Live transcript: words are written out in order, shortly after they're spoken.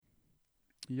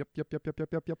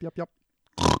Yep.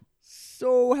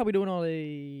 So, how we doing all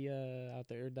day out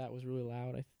there? That was really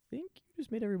loud. I think you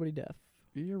just made everybody deaf.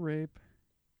 Ear rape.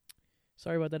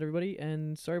 Sorry about that, everybody,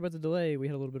 and sorry about the delay. We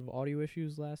had a little bit of audio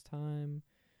issues last time.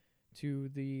 To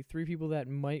the 3 people that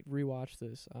might rewatch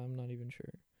this, I'm not even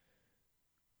sure.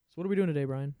 So, what are we doing today,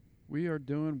 Brian? We are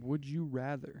doing Would You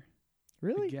Rather.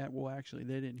 Really? Again, well, actually,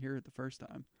 they didn't hear it the first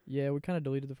time. Yeah, we kind of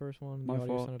deleted the first one. My the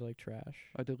audio fault. sounded like trash.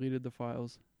 I deleted the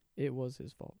files. It was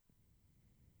his fault.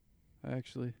 I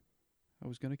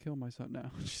was going to kill myself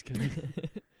now. Just kidding.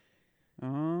 I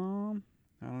don't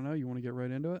know. You want to get right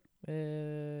into it?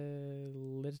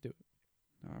 Let's do it.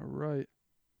 All right.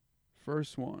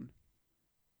 First one.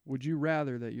 Would you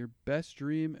rather that your best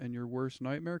dream and your worst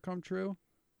nightmare come true,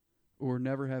 or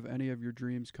never have any of your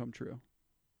dreams come true?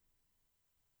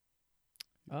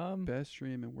 Best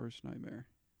dream and worst nightmare.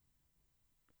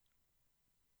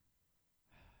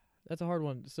 That's a hard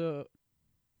one. So,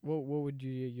 what would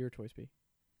your choice be?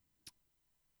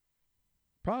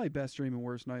 Probably best dream and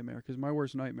worst nightmare, because my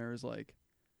worst nightmare is like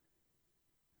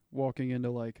walking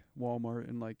into like Walmart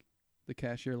and like the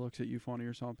cashier looks at you funny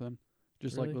or something.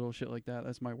 Just Really? like little shit like that.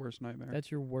 That's my worst nightmare. That's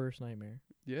your worst nightmare.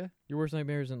 Yeah. Your worst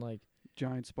nightmare isn't like,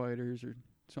 Giant spiders or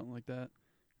something like that.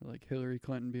 Or like Hillary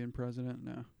Clinton being president.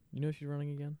 No. you know she's running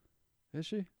again? Is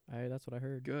she? That's what I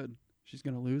heard. Good. She's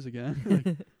going to lose again.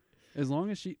 Like, as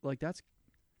long as she, like, that's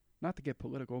not to get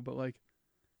political, but like,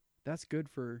 that's good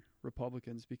for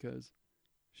Republicans because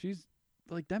she's,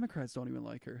 like, Democrats don't even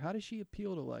like her. How does she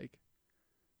appeal to, like,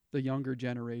 the younger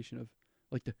generation of,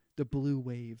 like, the blue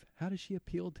wave? How does she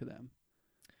appeal to them?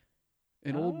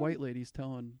 And old white ladies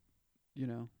telling, you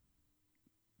know,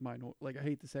 like, I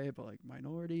hate to say it, but like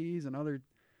minorities and other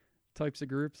types of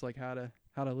groups, like how to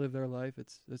live their life.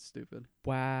 It's stupid.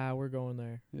 Wow, we're going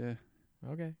there. Yeah.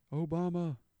 Okay.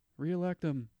 Obama, reelect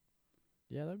him.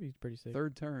 Yeah, that'd be pretty sick.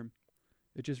 3rd term.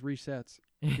 It just resets.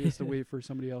 He has to wait for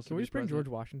somebody else. Can we just bring George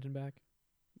Washington back?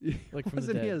 Like from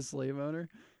Wasn't the he dead? a slave owner?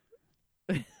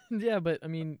 Yeah, but I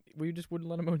mean, we just wouldn't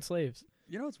let him own slaves.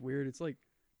 You know what's weird? It's like,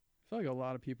 I feel like a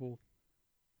lot of people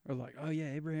are like, oh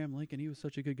yeah, Abraham Lincoln, he was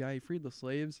such a good guy. He freed the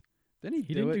slaves. Then he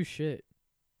didn't do shit.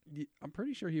 I'm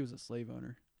pretty sure he was a slave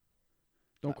owner.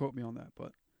 Don't quote me on that,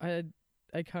 but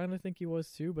I kind of think he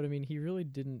was too, but I mean, he really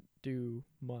didn't do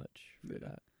much for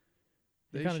that.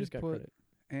 He they kind of should just got put credit.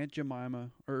 Aunt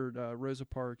Jemima or Rosa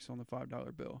Parks on the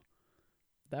 $5 bill.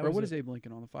 That Or was what is Abe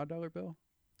Lincoln on the $5 bill?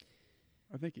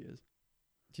 I think he is.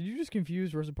 Did you just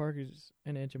confuse Rosa Parks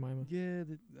and Aunt Jemima? Yeah,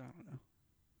 I don't know.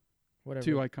 Whatever.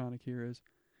 2 iconic heroes.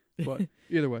 But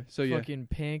either way, so yeah. Fucking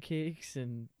pancakes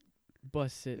and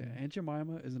bus sitting. Yeah, Aunt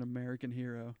Jemima is an American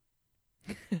hero.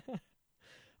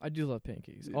 I do love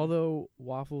pancakes, Yeah. although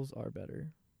waffles are better.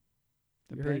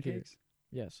 The You heard it here. pancakes?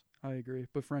 Yes. I agree.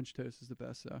 But French toast is the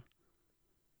best, so.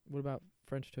 What about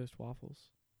French toast waffles?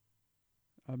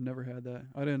 I've never had that.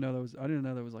 I didn't know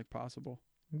that was like possible.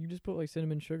 You just put like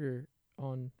cinnamon sugar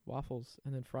on waffles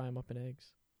and then fry them up in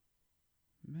eggs.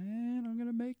 Man, I'm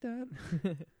gonna make that.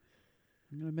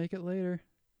 I'm gonna make it later.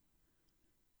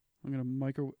 I'm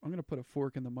gonna put a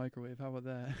fork in the microwave. How about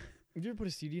that? Did you ever put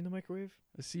a CD in the microwave?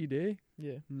 A CD?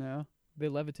 Yeah. No. They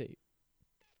levitate.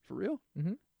 For real? Mm-hmm.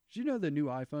 Did you know the new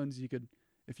iPhones you could,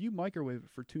 if you microwave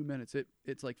it for 2 minutes,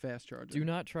 it's like fast charging. Do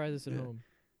not try this at Yeah. home.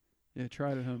 Yeah,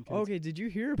 try it at home, kids. Okay, did you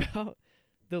hear about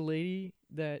the lady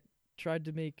that tried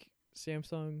to make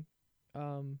Samsung,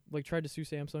 tried to sue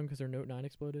Samsung because their Note 9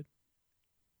 exploded?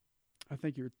 I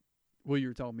think you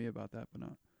were telling me about that, but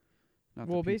not the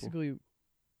Well, people. basically,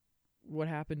 what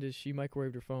happened is she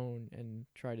microwaved her phone and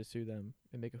tried to sue them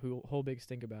and make a whole big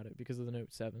stink about it because of the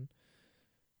Note 7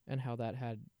 and how that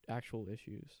had actual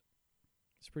issues.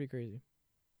 It's pretty crazy.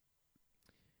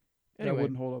 That Anyway,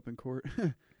 wouldn't hold up in court.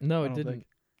 no, I it don't didn't. think.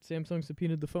 Samsung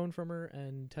subpoenaed the phone from her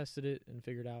and tested it and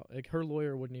figured out. Like, her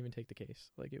lawyer wouldn't even take the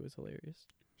case. Like, it was hilarious.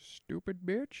 Stupid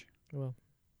bitch. Well,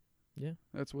 yeah.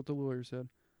 That's what the lawyer said.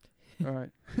 All right,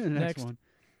 next Next. one.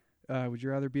 Would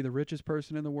you rather be the richest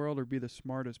person in the world or be the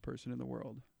smartest person in the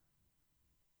world?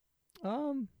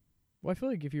 Well, I feel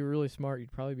like if you were really smart,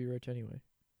 you'd probably be rich anyway.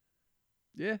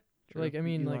 Yeah. True. Like, I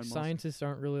mean, Elon like, Musk. scientists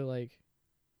aren't really like,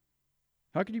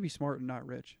 How could you be smart and not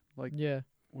rich? Like, yeah.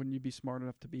 wouldn't you be smart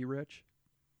enough to be rich?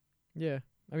 Yeah.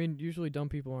 I mean, usually dumb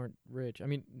people aren't rich. I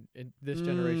mean, in this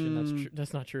generation,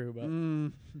 that's not true, but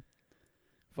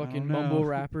fucking don't know. mumble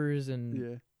rappers and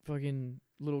Yeah. fucking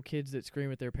little kids that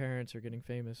scream at their parents are getting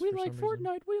famous We for like some reason.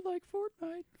 Fortnite. We like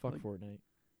Fortnite. Fuck Like, Fortnite.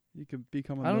 You could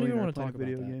become a I don't even millionaire wanna playing talk a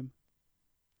video about that. game.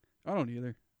 I don't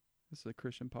either. This is a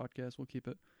Christian podcast. We'll keep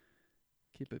it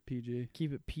PG.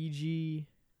 Keep it PG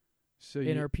So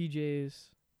in our PJs.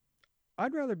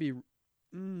 I'd rather be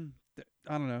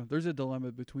I don't know. There's a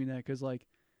dilemma between that because, like,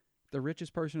 the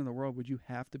richest person in the world, would you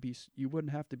have to be? You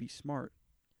wouldn't have to be smart.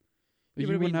 Yeah, You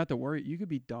but I wouldn't mean- have to worry. You could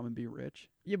be dumb and be rich.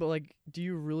 Yeah, but like, do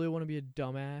you really want to be a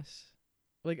dumbass?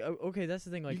 Like, okay, that's the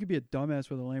thing. Like, you could be a dumbass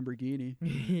with a Lamborghini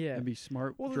yeah. and be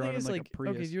smart Well, the thing driving is, like a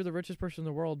Prius. okay, you're the richest person in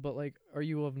the world, but like, are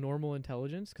you of normal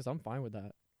intelligence? Because I'm fine with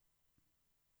that.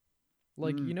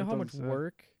 Like, you know it how much doesn't say.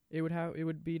 work it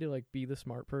would be to like be the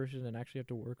smart person and actually have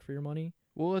to work for your money.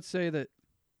 Well, let's say that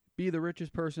be the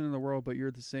richest person in the world, but you're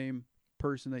the same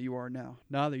person that you are now.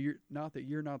 Now that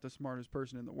you're not the smartest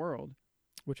person in the world.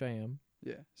 Which I am.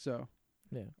 Yeah. So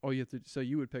Yeah. all you have to. So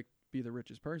you would pick be the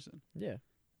richest person, Yeah.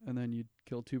 and then you'd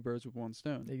kill two birds with one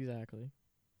stone. Exactly.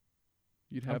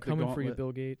 You'd I'm have the coming gauntlet. for you,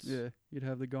 Bill Gates. Yeah, you'd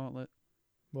have the gauntlet.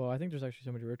 Well, I think there's actually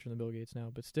somebody richer than Bill Gates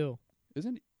now, but still.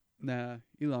 Isn't? Nah,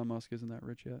 Elon Musk isn't that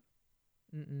rich yet.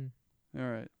 Mm-mm. All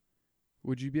right.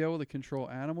 Would you be able to control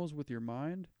animals with your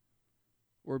mind,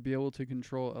 or be able to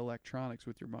control electronics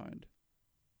with your mind?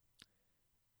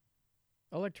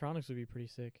 Electronics would be pretty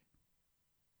sick.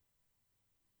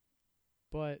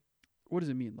 But What does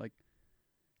it mean? Like,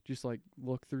 just like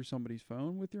look through somebody's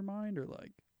phone with your mind, or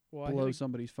like well, I blow think,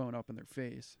 somebody's phone up in their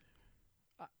face?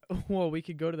 well, we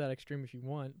could go to that extreme if you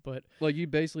want, but Like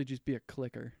you'd basically just be a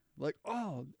clicker, like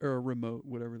or a remote,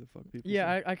 whatever the fuck people.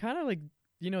 yeah, say. I kind of like,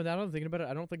 now that I'm thinking about it,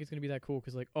 I don't think it's gonna be that cool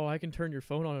because like, oh, I can turn your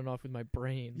phone on and off with my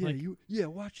brain. Yeah,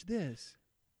 Like, watch this.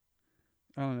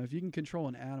 I don't know. If you can control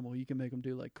an animal, you can make them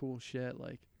do like cool shit,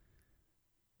 like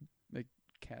make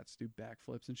cats do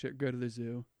backflips and shit. Go to the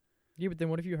zoo. yeah, but then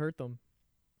what if you hurt them?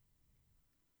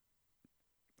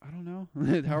 I don't know.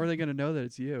 How are they gonna know that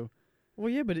it's you? Well,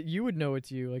 yeah, but you would know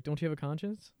it's you. Like, don't you have a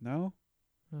conscience? No.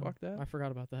 Oh, Fuck that. I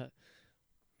forgot about that.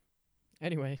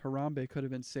 Anyway, Harambe could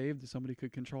have been saved if somebody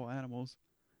could control animals.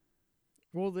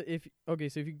 well, so if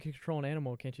you can control an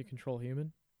animal, can't you control a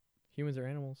human? Humans are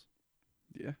animals.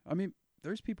 Yeah, I mean,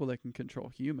 there's people that can control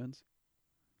humans.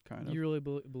 Kind of You really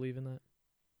believe in that?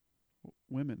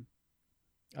 women.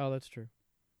 Oh, that's true.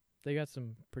 They got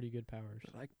some pretty good powers.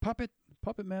 They're like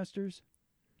puppet masters.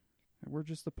 And we're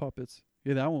just the puppets.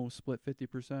 Yeah, that one was split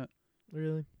 50%.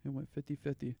 Really? It went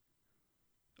 50-50.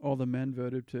 All the men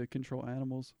voted to control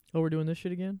animals. Oh, we're doing this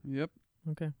shit again? Yep.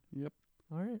 Okay. Yep.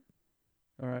 All right.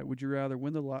 All right. Would you rather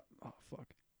win the lot? Oh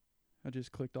fuck! I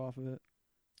just clicked off of it.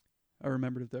 I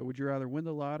remembered it though. Would you rather win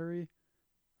the lottery,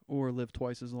 or live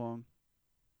twice as long?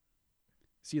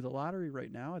 See, the lottery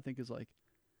right now I think is like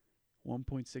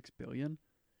 1.6 billion.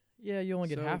 Yeah, you only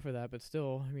get So- half of that, but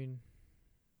still, I mean,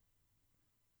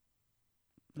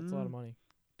 that's a lot of money.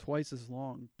 Twice as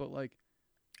long, but like,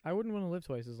 I wouldn't want to live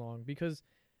twice as long because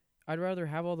I'd rather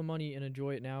have all the money and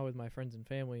enjoy it now with my friends and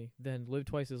family than live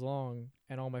twice as long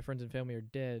and all my friends and family are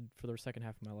dead for the second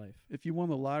half of my life. if you won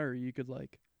the lottery, you could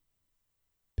like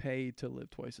pay to live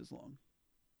twice as long.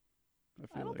 I I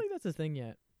feel don't like think that's a thing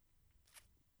yet.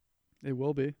 it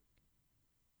will be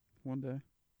one day,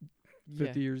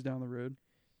 50 Yeah, years down the road.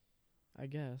 I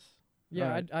guess. Yeah,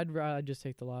 Alright. I'd just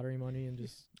take the lottery money and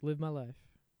just live my life.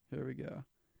 Here we go.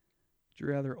 Would you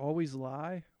rather always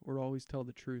lie or always tell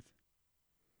the truth?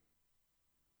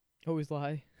 Always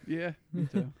lie. Yeah, me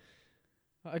too.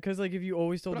 Because like if you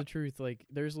always told But the truth, like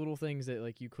there's little things that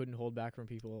like you couldn't hold back from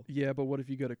people. Yeah, but what if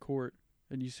you go to court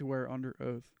and you swear under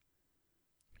oath?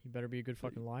 You better be a good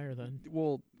fucking liar then.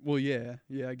 Well, yeah,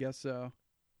 I guess so.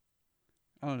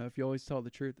 I don't know if you always tell the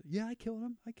truth. Yeah, I killed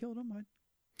him. I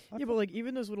Yeah, but like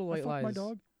even those little I white fucked lies. my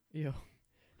dog. Yo,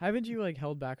 haven't you like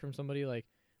held back from somebody like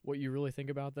what you really think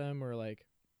about them, or like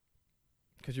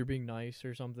because you're being nice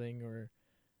or something, or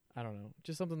I don't know,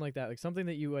 just something like that, like something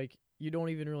that you like you don't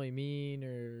even really mean,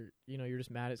 or you're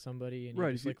just mad at somebody and you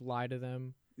Right, just if you- like lie to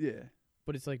them, Yeah,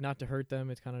 but it's like not to hurt them,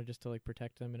 it's kind of just to like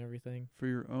protect them and everything. for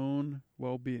your own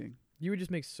well-being. You would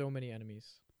just make so many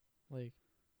enemies, like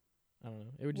I don't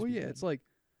know, it would just Well, be yeah, bad. it's like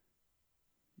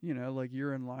like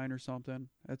you're in line or something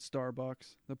at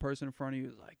Starbucks. The person in front of you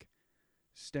is like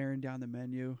staring down the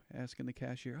menu, asking the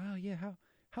cashier, "Oh yeah,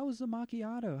 how is the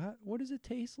macchiato? What does it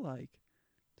taste like?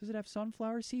 Does it have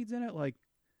sunflower seeds in it?" Like,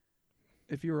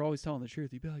 if you were always telling the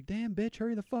truth, you'd be like, "Damn, bitch,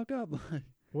 hurry the fuck up!"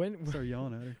 when Start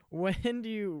yelling at her. when do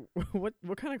you what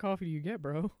kind of coffee do you get,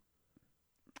 bro?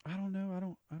 I don't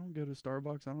know. I don't go to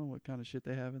Starbucks. I don't know what kind of shit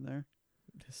they have in there.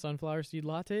 Sunflower seed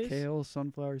lattes. Kale,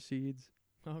 sunflower seeds,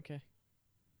 Okay.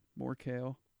 more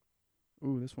kale.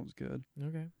 Ooh, this one's good.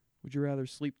 Okay. Would you rather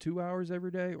sleep 2 hours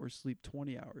every day or sleep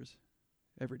 20 hours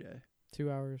every day? 2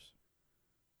 hours.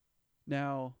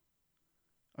 Now,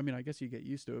 I mean, I guess you get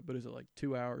used to it, but is it like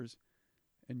 2 hours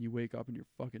and you wake up and you're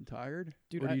fucking tired?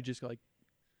 Dude, or do I- you just like,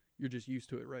 you're just used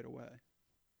to it right away?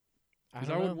 I Because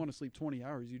don't I know. wouldn't want to sleep 20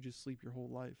 hours. You just sleep your whole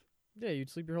life. Yeah, you'd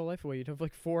sleep your whole life away. You'd have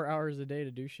like 4 hours a day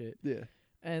to do shit. Yeah.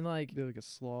 And like, Be like a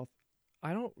sloth.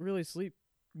 I don't really sleep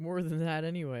more than that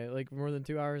anyway. Like more than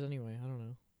 2 hours anyway. I don't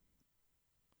know.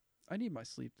 I need my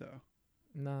sleep though.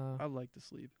 Nah. I like to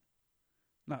sleep.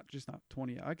 Not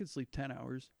 20. I could sleep 10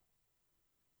 hours.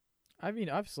 I mean,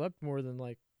 I've slept more than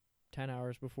like 10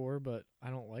 hours before, but I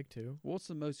don't like to. What's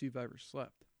the most you've ever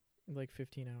slept? Like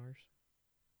 15 hours.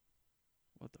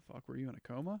 What the fuck? Were you in a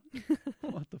coma?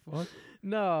 What the fuck?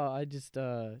 No, I just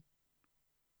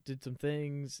did some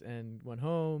things and went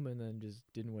home and then just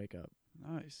didn't wake up.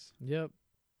 Nice. Yep.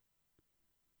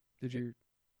 Did your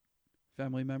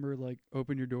family member like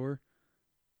open your door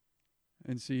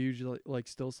and see you just, like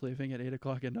still sleeping at 8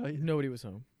 o'clock at night? Nobody was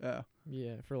home. Yeah.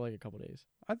 Yeah, for like a couple days.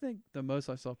 I think the most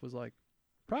I slept was like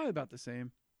probably about the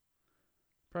same.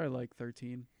 Probably like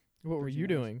 13. What were 13 you hours.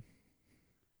 doing?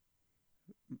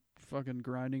 Fucking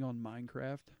grinding on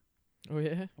Minecraft. Oh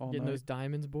yeah, All getting night. those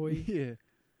diamonds, boy. Yeah.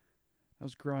 I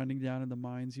was grinding down in the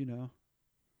mines, getting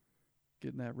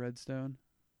that redstone.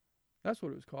 That's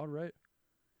what it was called, right?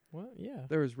 What? Yeah.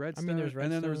 There was redstone. there's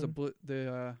and then there was redstone.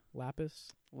 the Lapis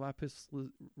lapis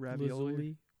ravioli.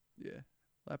 lazuli. Yeah,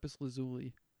 lapis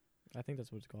lazuli. I think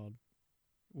that's what it's called.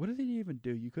 What did it even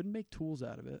do? You couldn't make tools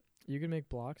out of it. You can make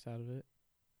blocks out of it.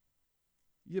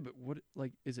 Yeah, but what?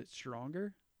 Like, is it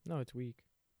stronger? No, it's weak.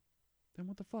 Then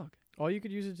what the fuck? All you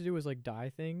could use it to do was like dye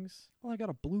things Well, I got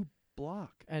a blue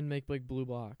block. and make like blue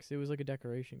blocks. It was like a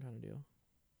decoration kind of deal.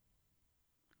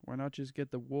 Why not just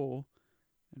get the wool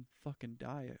and fucking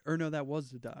dye it? Or no, that was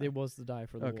the dye. It was the dye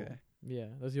for the wool. Okay, Yeah,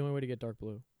 that's the only way to get dark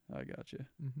blue. I got you.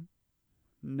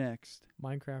 Mm-hmm. Next,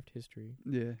 Minecraft history.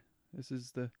 yeah, this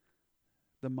is the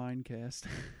Minecast.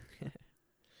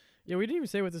 Yeah, we didn't even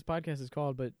say what this podcast is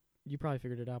called, but you probably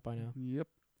figured it out by now. Yep,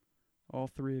 all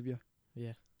three of you.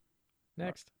 Yeah.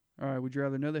 Next. All right, would you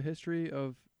rather know the history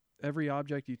of every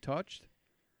object you touched,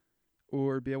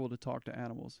 or be able to talk to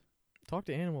animals? Talk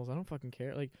to animals. I don't fucking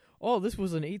care. Like, oh, this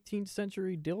was an 18th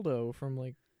century dildo from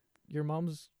like your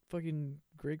mom's fucking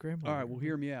great grandmother. All right, well,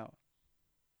 hear me out.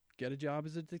 Get a job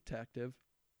as a detective,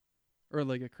 or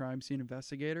like a crime scene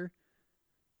investigator.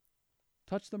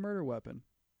 Touch the murder weapon.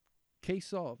 Case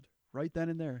solved. Right then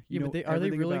and there. Yeah, You but know are they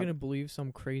everything really about going to it. believe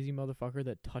some crazy motherfucker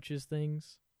that touches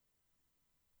things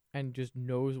and just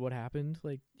knows what happened?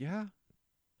 Like, Yeah.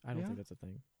 I don't Yeah. think that's a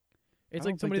thing. I It's don't like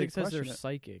think somebody they'd that says they're question it.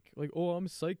 psychic. Like, oh, I'm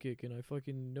psychic and I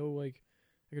fucking know, like,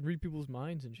 I can read people's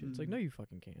minds and shit. It's like, Mm. no, you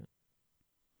fucking can't.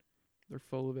 They're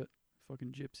full of it.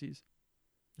 Fucking gypsies.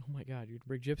 Oh my god, you'd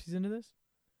bring gypsies into this?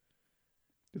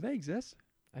 Do they exist?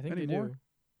 I think Anymore? they do.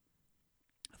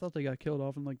 I thought they got killed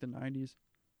off in like the 90s.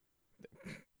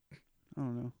 I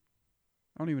don't know.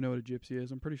 I don't even know what a gypsy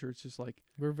is. I'm pretty sure it's just like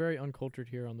We're very uncultured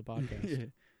here on the podcast. yeah,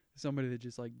 somebody that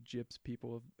just like gyps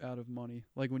people out of money.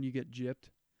 Like when you get gypped,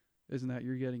 isn't that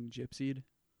you're getting gypsied?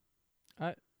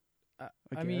 I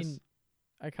guess. mean,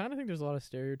 I kind of think there's a lot of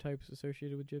stereotypes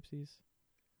associated with gypsies.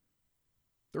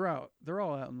 they're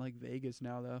all out in like Vegas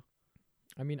now though.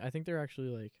 I mean, I think they're actually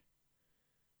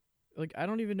like I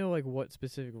don't even know like what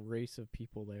specific race of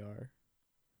people they are.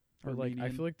 But like I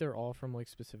Armenian. feel like they're all from like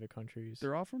specific countries.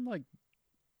 They're all from like,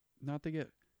 not to get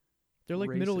They're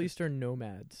like Middle racist. Eastern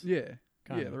nomads. yeah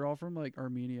Kinda. yeah they're all from like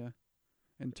Armenia,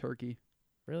 and Turkey.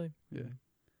 Really? Yeah.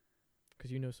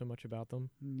 Because you know so much about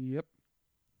them. Yep.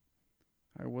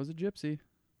 I was a gypsy.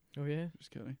 Oh yeah.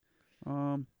 Just kidding.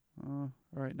 All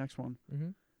right, next one. Mm-hmm.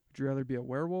 Would you rather be a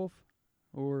werewolf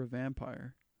or a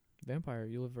vampire? Vampire,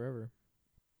 you live forever,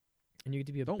 and you get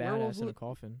to be a Don't werewolves badass in a live-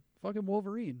 coffin. Fucking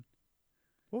Wolverine.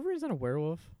 Wolverine's not a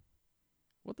werewolf.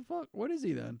 What the fuck? What is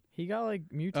he then? He got like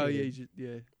mutated. Oh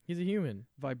yeah, He's a human.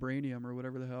 vibranium or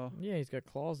whatever the hell. Yeah, he's got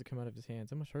claws that come out of his hands.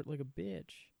 That must hurt like a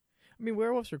bitch. I mean,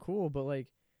 werewolves are cool, but like,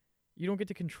 you don't get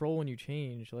to control when you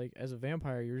change. Like, as a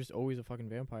vampire, you're just always a fucking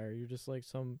vampire. You're just like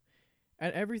some.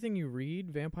 And everything you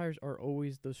read, vampires are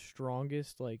always the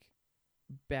strongest, like,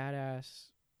 badass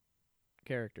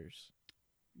characters.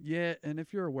 Yeah, and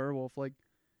if you're a werewolf, like,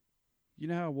 you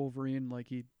know how Wolverine, like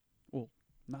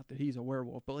not that he's a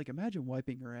werewolf, but like imagine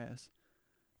wiping your ass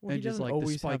Well, and he just doesn't like the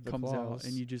always spike have the comes out claws.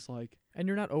 and you just like, And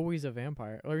you're not always a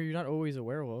vampire, or you're not always a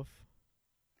werewolf.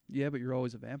 yeah, but you're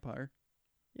always a vampire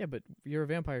Yeah, but you're a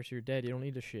vampire, so you're dead. You don't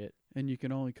need to shit. and you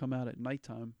can only come out at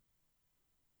nighttime.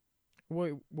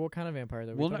 What kind of vampire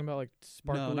though? We're Well, talking about like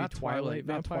sparkly not Twilight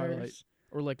not vampires, Twilight.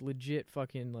 or like legit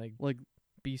fucking like Like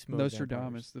beast mode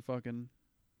Nostradamus, vampires?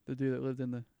 the dude that lived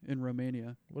in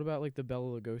Romania. What about like the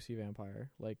Bela Lugosi vampire?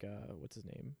 Like what's his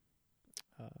name?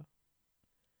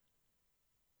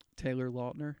 Taylor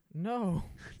Lautner. No,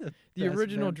 the Best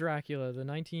original vamp- Dracula, the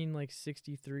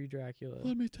 1963 Dracula.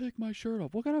 Let me take my shirt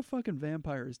off. What kind of fucking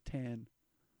vampire is tan?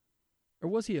 Or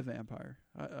was he a vampire?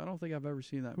 I don't think I've ever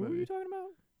seen that Who are movie. you talking about?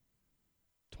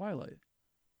 Twilight.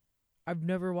 I've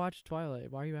never watched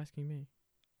Twilight. Why are you asking me?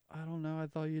 I don't know. I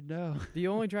thought you'd know. The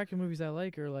only Dracula movies I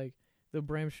like are like the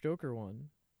Bram Stoker one.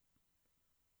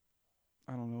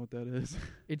 I don't know what that is.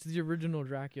 It's the original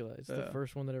Dracula. It's the Yeah.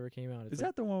 first one that ever came out. It's Is like,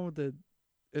 that the one with the?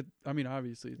 I mean,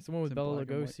 obviously, it's the one with in Bela black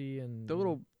and white. Lugosi and The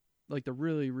little, like the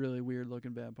really, really weird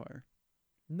looking vampire.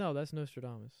 No, that's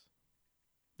Nostradamus.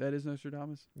 That is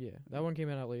Nostradamus. Yeah, that one came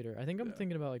out later. I think I'm Yeah.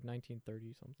 thinking about like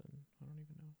 1930 something. I don't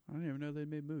even know. I didn't even know they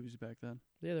made movies back then.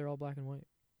 Yeah, they're all black and white.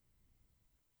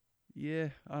 Yeah,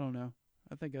 I don't know.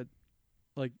 I think I'd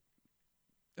like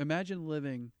imagine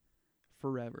living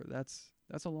forever. That's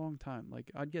a long time.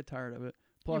 Like I'd get tired of it.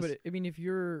 Plus, yeah, but I mean, if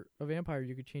you're a vampire,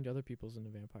 you could change other people's into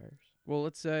vampires. well,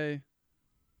 let's say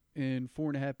in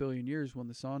 4.5 billion years, when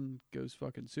the sun goes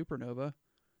fucking supernova,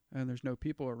 and there's no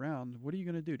people around, what are you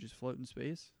gonna do? Just float in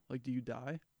space? Like, do you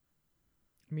die?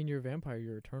 I mean, you're a vampire.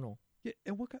 You're eternal. Yeah,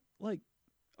 and like,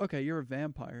 okay, you're a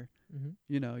vampire. Mm-hmm.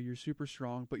 You know, you're super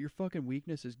strong, but your fucking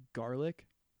weakness is garlic.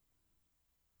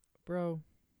 Bro,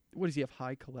 What does he have?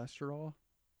 High cholesterol?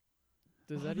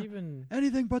 does that even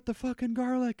Anything but the fucking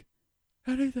garlic.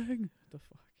 Anything. the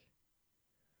fuck?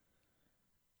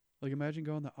 Like, imagine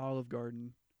going to Olive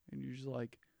Garden and you're just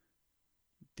like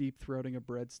deep throating a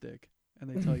breadstick, and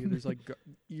they tell you there's like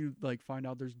you like find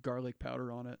out there's garlic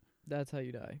powder on it, That's how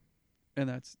you die. and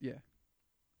that's Mm.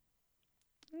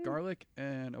 garlic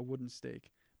and a wooden stake.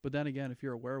 But then again, if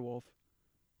you're a werewolf,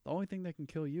 the only thing that can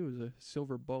kill you is a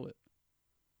silver bullet.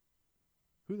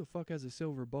 Who the fuck has a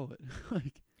silver bullet?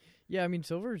 Like, Yeah, I mean,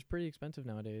 silver is pretty expensive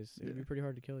nowadays. It would be Yeah. pretty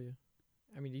hard to kill you.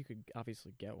 I mean, you could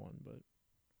obviously get one, but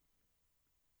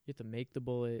you have to make the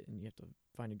bullet, and you have to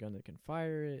find a gun that can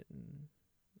fire it. And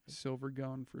silver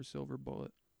gun for a silver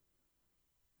bullet.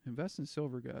 Invest in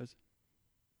silver, guys.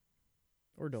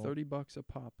 or don't. $30 a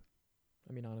pop.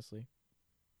 I mean, honestly,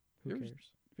 who You ever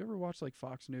cares? Have you ever watched like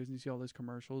Fox News and you see all those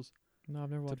commercials No, I've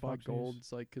never to watched buy Fox gold? News.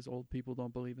 It's like because old people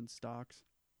don't believe in stocks.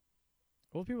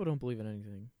 Old people don't believe in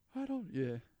anything. I don't.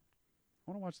 Yeah, I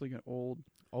want to watch like an old.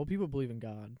 Old people believe in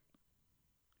God.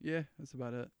 Yeah, that's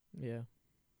about it. Yeah.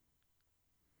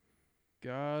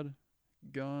 God,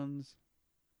 guns,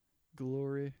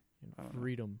 glory. And I don't know.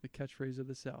 freedom. The catchphrase of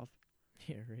the South.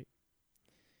 Yeah, right.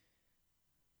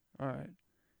 All right.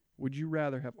 Would you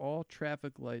rather have all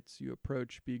traffic lights you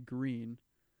approach be green,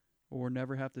 or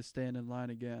never have to stand in line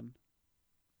again?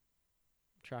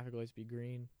 Traffic lights be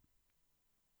green.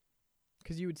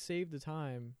 'Cause you would save the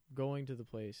time going to the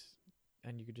place,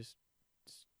 and you could just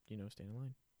stand in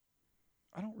line.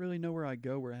 I don't really know where I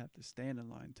go where I have to stand in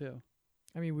line too.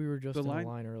 I mean, we were just The in line-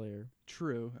 line earlier.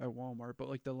 True, at Walmart, but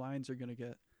like the lines are gonna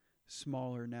get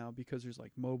smaller now because there's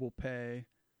like mobile pay.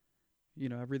 You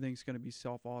know, everything's gonna be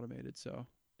self-automated. So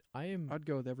I'd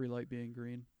go with every light being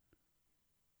green.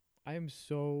 I am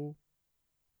so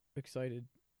excited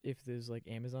if there's like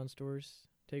Amazon stores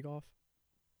take off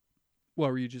Well,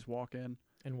 where you just walk in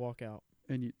and walk out.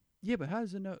 and you. Yeah, but how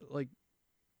does it know? Like,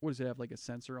 what does it have? Like a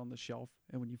sensor on the shelf,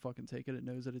 and when you fucking take it, it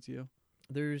knows that it's you.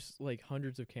 There's like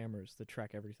hundreds of cameras that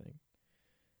track everything.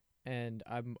 And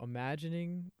I'm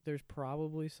imagining there's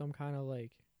probably some kind of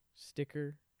like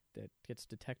sticker that gets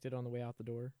detected on the way out the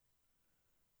door.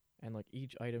 And like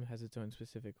each item has its own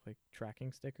specific like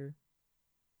tracking sticker.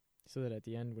 So that at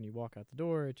the end when you walk out the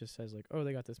door, it just says like, "Oh,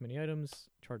 they got this many items,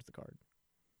 charge the card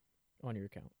on your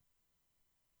account."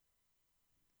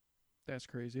 That's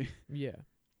crazy. Yeah.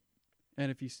 And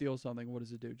if you steal something, what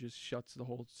does it do? Just shuts the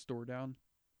whole store down.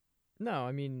 No,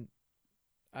 I mean,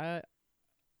 I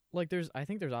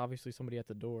think there's obviously somebody at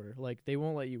the door. Like they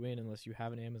won't let you in unless you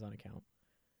have an Amazon account.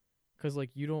 'Cause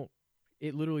like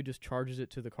it literally just charges it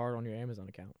to the card on your Amazon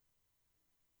account.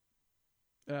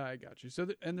 I got you. So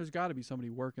and there's got to be somebody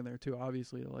working there too,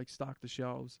 obviously, to like stock the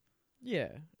shelves.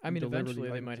 Yeah. I And mean, deliver the eventually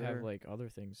they items might have there. like other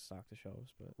things stock the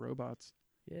shelves, but Robots.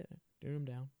 yeah, doing them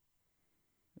down.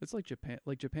 It's like Japan.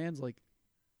 Like Japan's like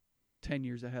 10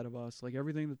 years ahead of us. Like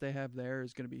everything that they have there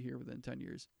is going to be here within 10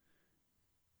 years.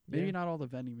 Maybe Yeah. not all the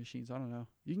vending machines. I don't know.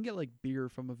 You can get like beer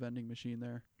from a vending machine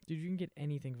there. Dude, you can get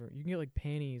anything you can get like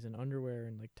panties and underwear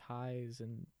and like ties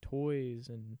and toys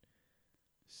and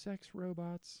Sex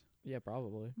robots. yeah,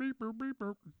 probably. Beep, boop, beep,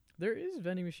 boop. There is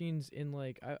vending machines in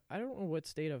like I don't know what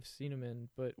state I've seen them in,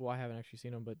 but well, I haven't actually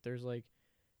seen them, but there's like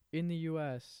in the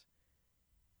US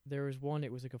there was one,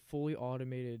 it was like a fully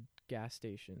automated gas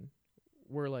station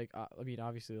where like I mean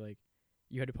obviously like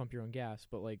you had to pump your own gas,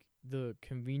 but like the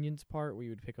convenience part where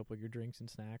you would pick up like your drinks and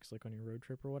snacks like on your road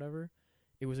trip or whatever,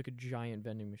 it was like a giant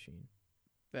vending machine.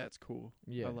 That's cool.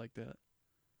 Yeah. I like that.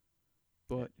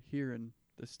 But here in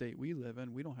the state we live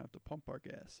in, we don't have to pump our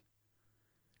gas.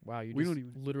 Wow, you We just don't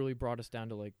even- literally brought us down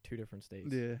to like 2 different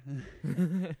states. Yeah.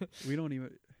 We don't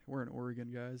even. We're in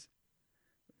Oregon, guys.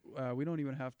 We don't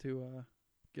even have to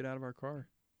get out of our car.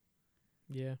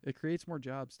 Yeah. It creates more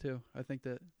jobs too. I think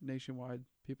that nationwide,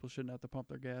 people shouldn't have to pump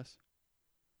their gas.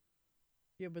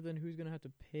 Yeah, but then who's gonna have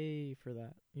to pay for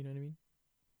that? You know what I mean?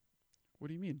 What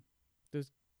do you mean?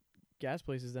 Gas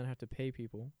places then have to pay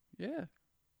people, Yeah,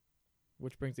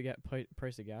 which brings the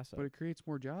price of gas up. but it creates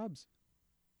more jobs.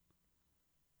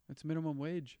 It's minimum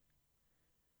wage.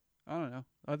 I don't know.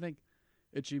 I think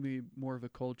it should be more of a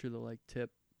culture to like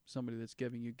tip somebody that's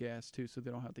giving you gas too, so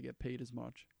they don't have to get paid as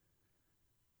much.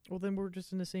 Well, then we're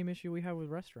just in the same issue we have with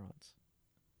restaurants.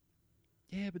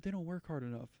 Yeah, but they don't work hard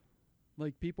enough.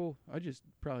 Like people, I just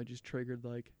probably just triggered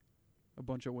like a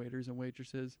bunch of waiters and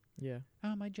waitresses. Yeah.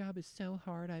 Oh, my job is so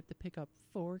hard. I have to pick up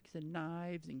forks and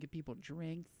knives and give people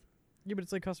drinks. Yeah, but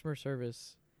it's like customer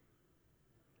service.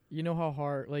 You know how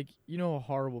hard, you know how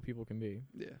horrible people can be.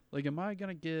 Yeah. Like, am I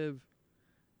gonna give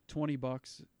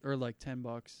 $20 or like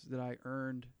 $10 that I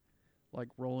earned, like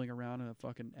rolling around in a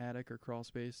fucking attic or crawl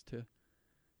space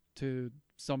to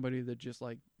somebody that just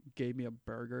like gave me a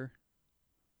burger?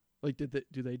 Like, do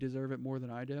they deserve it more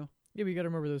than I do? Yeah, but you got to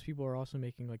remember those people are also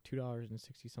making like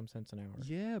 $2.60 an hour.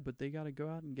 Yeah, but they got to go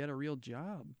out and get a real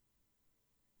job.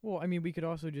 Well, I mean, we could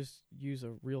also just use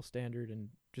a real standard and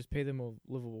just pay them a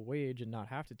livable wage and not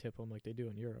have to tip them like they do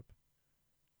in Europe.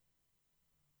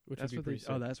 Which That's would what be they.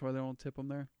 pretty Oh, sick. that's why they don't tip them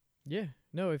there. Yeah.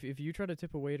 No, if you try to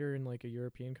tip a waiter in like a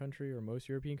European country or most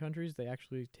European countries, they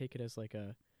actually take it as like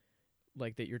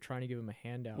that you're trying to give them a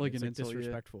handout. Like It's an like insult, yeah.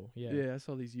 disrespectful. Yeah. Yeah, I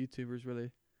saw these YouTubers where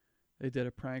they did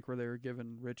a prank where they were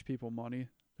giving rich people money.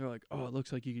 They're like, "Oh, it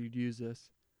looks like you could use this,"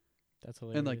 That's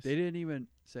hilarious. and like they didn't even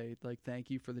say like thank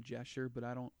you for the gesture, but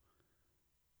I don't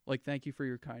like thank you for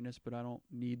your kindness, but I don't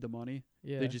need the money.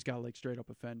 Yeah. They just got like straight up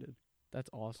offended. That's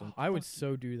awesome. Oh, I would fuck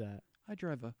so do that. I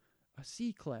drive a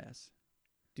C class.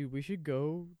 Dude, we should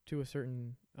go to a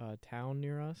certain town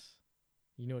near us.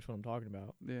 You know which one I'm talking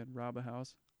about. Yeah, and rob a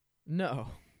house. No.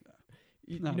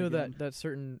 You Not know again. that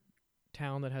certain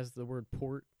town that has the word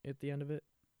port at the end of it?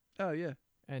 Oh yeah,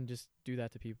 And just do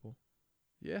that to people.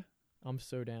 yeah. I'm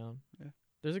so down. Yeah.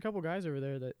 There's a couple guys over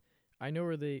there that I know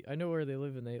where they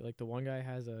live, and they like the one guy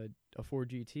has a Ford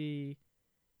GT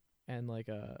and like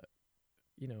a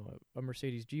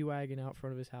Mercedes G-Wagon out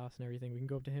front of his house and everything. We can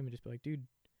go up to him and just be like, dude,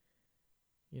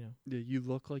 Yeah, you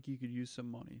look like you could use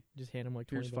some money. just hand him like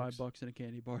 20 Here's bucks. $5 in a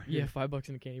candy bar. Yeah, $5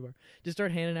 in a candy bar. Just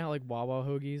start handing out like Wawa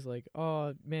hoagies. Like,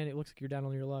 oh man, it looks like you're down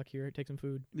on your luck. Here, take some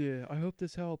food. Yeah, I hope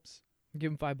this helps. Give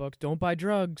him $5. Don't buy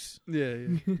drugs. Yeah,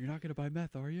 yeah. You're not gonna buy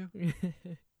meth, are you?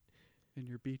 In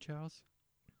your beach house?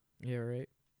 Yeah, right.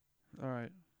 All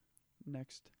right.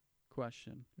 Next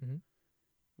question. Mm-hmm.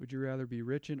 Would you rather be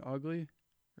rich and ugly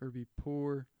or be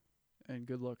poor and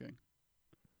good looking?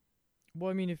 Well,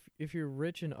 I mean, if you're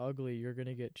rich and ugly, you're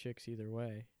gonna get chicks either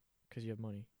way, 'cause you have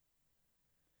money.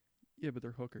 Yeah, but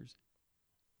they're hookers.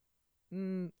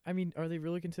 I mean, are they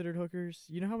really considered hookers?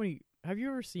 You know how many? Have you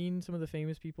ever seen some of the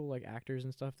famous people, like actors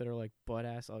and stuff, that are like butt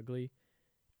ass ugly,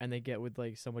 and they get with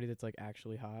like somebody that's like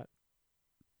actually hot?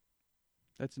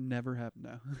 That's never happened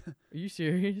now. Are you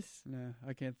serious? Nah,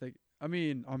 I can't think. I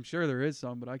mean, I'm sure there is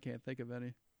some, but I can't think of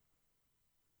any.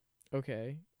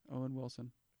 Okay. Owen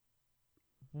Wilson.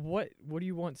 What do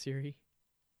you want, Siri?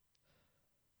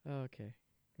 Okay.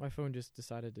 My phone just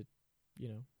decided to,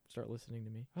 start listening to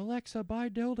me. Alexa, buy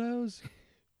dildos.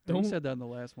 Don't- We said that in the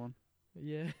last one.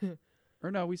 Yeah.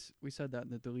 Or no, we said that in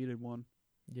the deleted one.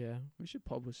 Yeah. We should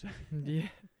publish that. Yeah.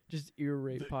 Just ear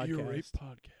rape podcast. Ear Rape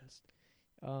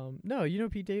podcast. No, you know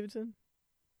Pete Davidson?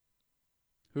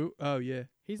 Who? Oh, yeah.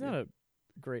 He's not a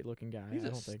great looking guy, He's I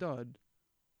a don't think. stud.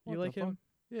 You What like the him? fuck?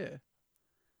 Yeah.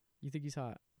 You think he's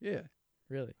hot? Yeah.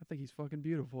 Really? I think he's fucking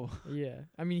beautiful. Yeah.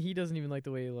 I mean, he doesn't even like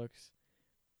the way he looks.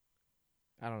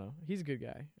 I don't know. He's a good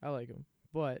guy. I like him.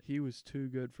 But, He was too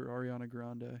good for Ariana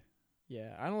Grande.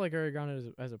 yeah, I don't like Ariana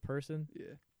Grande as a person,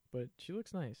 Yeah. but she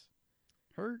looks nice.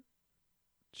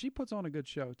 She puts on a good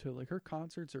show too. Like her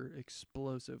concerts are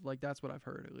explosive. Like that's what I've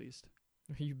heard at least.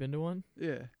 You've been to one?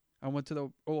 Yeah. I went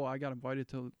to I got invited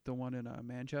to the one in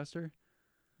Manchester.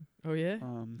 Oh, yeah?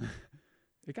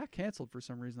 It got canceled for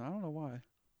some reason. I don't know why.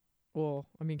 Well,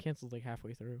 I mean, canceled like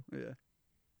halfway through. Yeah.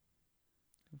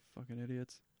 Fucking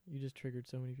idiots. You just triggered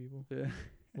so many people. Yeah.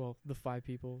 Well, the 5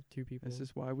 people, 2 people. This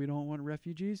is why we don't want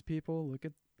refugees, people. Look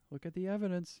at the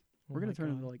evidence. Oh We're gonna my turn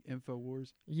God. into like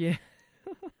InfoWars. Yeah.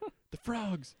 The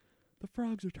frogs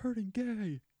are turning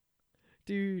gay.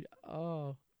 Dude,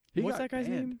 oh. He What's got that guy's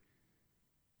banned.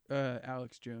 name?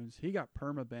 Alex Jones. He got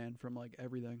perma-banned from like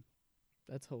everything.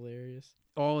 That's hilarious.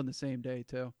 All in the same day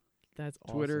too. That's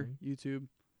Twitter, awesome. YouTube.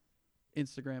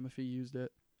 Instagram if he used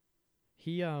it.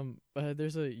 He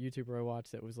there's a YouTuber I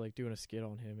watched that was like doing a skit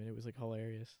on him, and it was like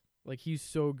hilarious. Like he's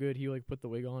so good. He like put the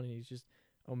wig on, and he's just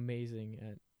amazing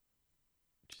at.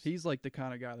 He's like the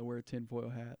kind of guy to wear a tinfoil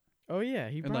hat Oh yeah,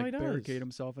 he and probably like does. barricade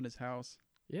himself in his house.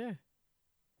 Yeah.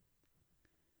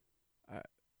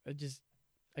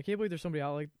 I can't believe there's somebody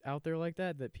out there like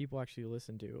that people actually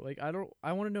listen to. Like I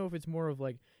want to know if it's more of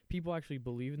like people actually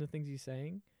believe in the things he's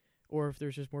saying, or if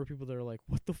there's just more people that are like,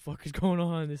 what the fuck is going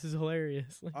on? This is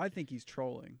hilarious. Like, I think he's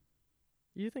trolling.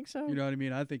 you think so? You know what I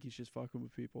mean? I think he's just fucking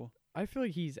with people. I feel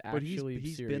like he's But actually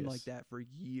he's serious. been like that for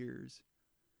years.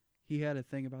 He had a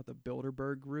thing about the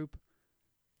Bilderberg group,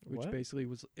 which What? basically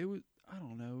was I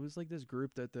don't know, it was like this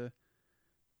group that the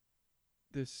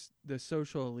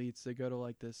social elites, they go to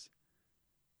like this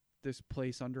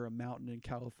place under a mountain in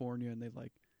California, and they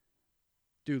like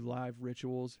do live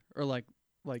rituals or like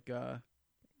You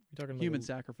talking human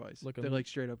sacrifice. like a They lu- like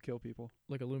straight up kill people.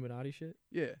 like Illuminati shit?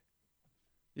 Yeah.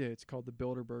 Yeah, it's called the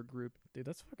Bilderberg group. Dude,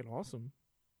 that's fucking awesome.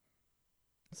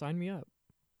 Sign me up.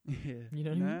 Yeah. You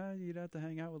know what I mean? Nah, you'd have to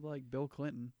hang out with like Bill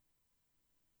Clinton.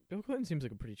 Bill Clinton seems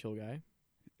like a pretty chill guy.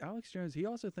 Alex Jones, he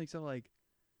also thinks that like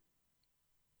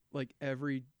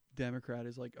every Democrat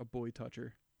is like a boy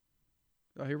toucher.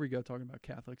 Oh, here we go talking about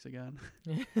Catholics again.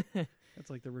 That's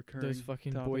like the recurring Those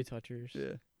fucking topic. boy touchers.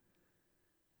 Yeah.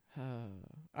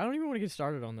 I don't even want to get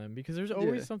started on them because there's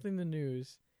always Yeah. something in the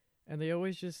news, and they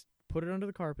always just put it under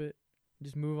the carpet,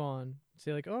 just move on,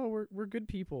 say like, "Oh, we're good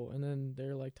people," and then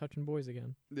they're like touching boys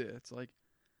again. Yeah, it's like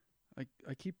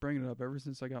I keep bringing it up ever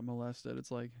since I got molested.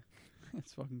 It's like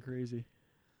it's fucking crazy.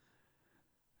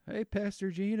 Hey, Pastor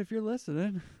Gene, if you're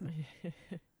listening,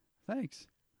 thanks.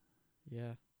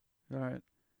 Yeah, All right.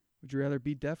 Would you rather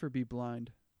be deaf or be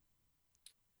blind?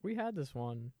 we had this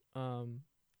one. On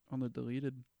the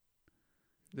deleted,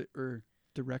 or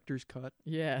director's cut.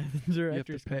 Yeah, the You have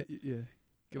director's to pay. cut. Yeah,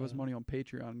 give us Uh, money on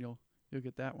Patreon, and you'll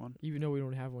get that one. Even though we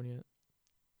don't have one yet.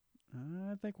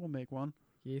 I think we'll make one.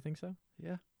 Yeah, you think so?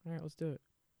 Yeah. All right, let's do it.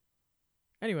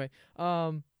 Anyway,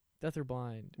 death or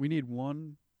blind? We need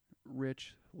one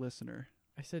rich listener.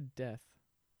 I said death.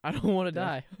 I don't want to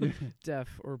die. Deaf.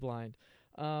 Deaf or blind?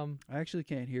 I actually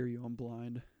can't hear you. I'm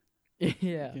blind.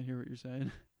 Yeah. I can't hear what you're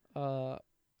saying.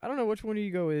 I don't know, which one do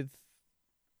you go with?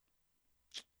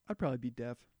 I'd probably be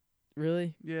deaf.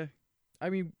 Really? Yeah. I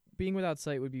mean, being without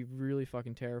sight would be really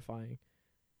fucking terrifying.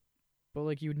 But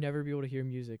like, you would never be able to hear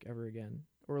music ever again,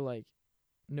 or like,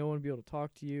 no one would be able to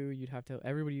talk to you. You'd have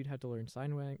to learn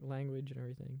sign language and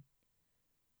everything.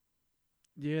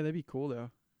 Yeah, that'd be cool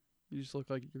though. You just look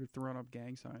like you're throwing up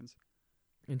gang signs.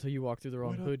 Until you walk through the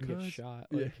wrong What up, hood and get cuz? shot.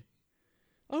 Yeah. Like,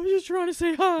 I was just trying to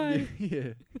say hi.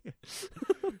 Yeah.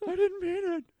 I didn't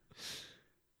mean it.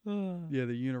 Yeah,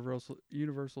 the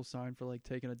universal sign for like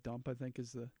taking a dump, I think,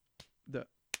 is the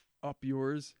up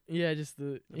yours. Yeah, just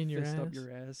the The in your fist ass. up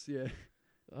your ass. Yeah.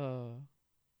 Uh,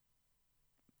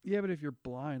 Yeah, but if you're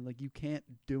blind, like you can't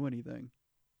do anything.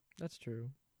 that's true.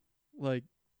 Like,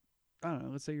 I don't know.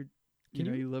 Let's say Can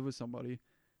you- you live with somebody,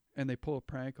 and they pull a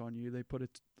prank on you. They put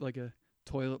like a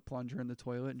toilet plunger in the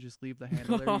toilet and just leave the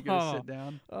handle there. You gotta sit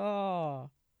down. Oh,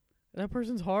 that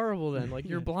person's horrible then. Like,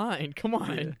 you're Yeah. blind. Come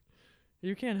on. Yeah.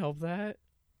 You can't help that.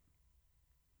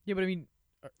 Yeah, but I mean,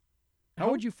 How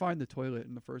would you find the toilet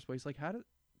in the first place? Like, how do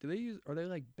they use? Are they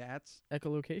like bats?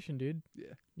 echolocation, dude?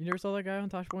 Yeah. You never saw that guy on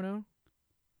Tosh.0?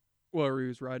 Well, he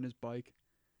was riding his bike,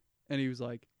 and he was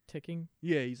like, Ticking?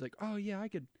 "Yeah." He's like, "Oh yeah, I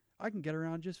can get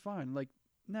around just fine." Like,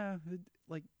 nah.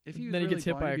 Like if he was Then he really gets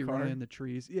hit blind, by he'd a be running car. in the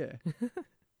trees. Yeah.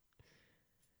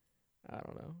 I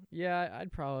don't know. Yeah,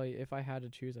 I'd probably, if I had to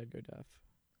choose, I'd go deaf.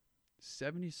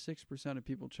 76% of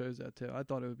people chose that too. I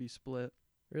thought it would be split.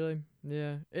 Really?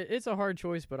 Yeah. It's a hard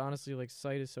choice, but honestly, like,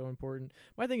 sight is so important.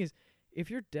 My thing is,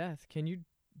 if you're deaf,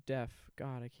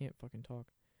 God, I can't fucking talk.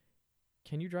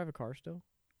 Can you drive a car still?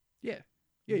 Yeah. You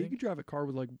Yeah, you think? could drive a car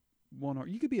with like one arm.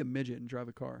 You could be a midget and drive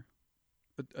a car.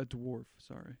 A dwarf,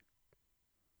 sorry.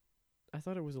 I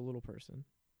thought it was a little person.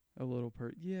 A little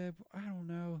Yeah, but I don't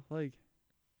know. Like,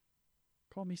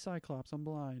 call me Cyclops. I'm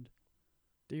blind.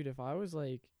 Dude, if I was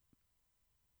like...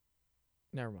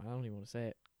 Never mind, I don't even want to say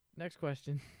it. Next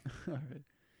question. All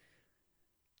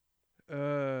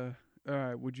right. All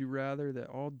right. Would you rather that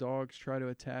all dogs try to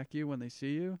attack you when they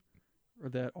see you, or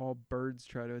that all birds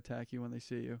try to attack you when they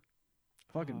see you?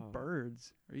 Fucking Oh.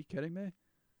 birds. Are you kidding me?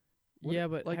 What- Yeah,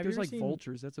 but like have there's you ever like seen,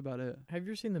 vultures. That's about it. Have you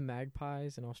ever seen the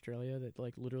magpies in Australia that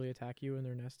like literally attack you when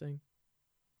they're nesting?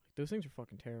 Like, those things are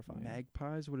fucking terrifying.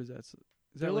 Magpies? What is that? Is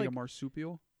They're that like a like-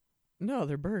 marsupial? No,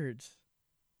 they're birds.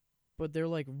 But they're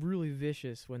like really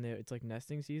vicious when it's like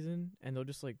nesting season, and they'll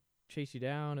just like chase you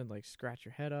down and like scratch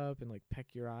your head up and like peck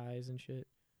your eyes and shit.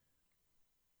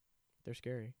 They're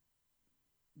scary.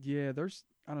 Yeah,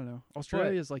 I don't know.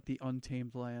 Australia is like the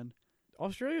untamed land.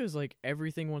 Australia is like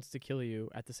everything wants to kill you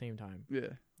at the same time. Yeah.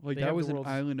 Like They that have was the an world's-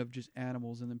 island of just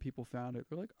animals, and then people found it.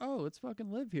 They're like, oh, let's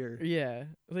fucking live here. Yeah,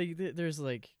 like there's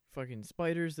like fucking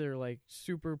spiders that are like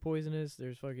super poisonous.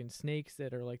 There's fucking snakes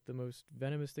that are like the most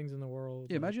venomous things in the world.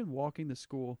 Yeah, Like, imagine walking to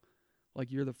school,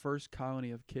 like you're the first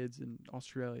colony of kids in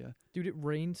Australia. dude, it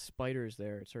rains spiders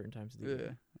there at certain times of the Yeah,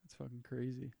 year. that's fucking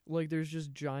crazy. Like there's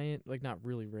just giant, like not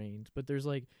really rains, but there's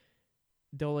like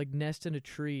they'll like nest in a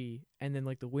tree and then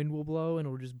like the wind will blow and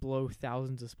it'll just blow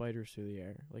thousands of spiders through the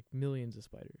air, like millions of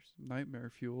spiders. Nightmare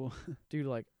fuel. Dude,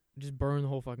 like just burn the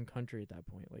whole fucking country at that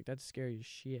point. Like that's scary as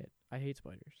shit. I hate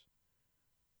spiders.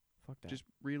 Fuck that. Just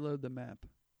reload the map.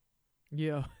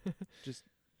 yeah.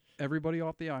 Everybody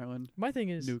off the island, My thing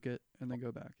is, nuke it, and then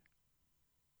go back.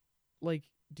 like,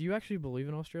 do you actually believe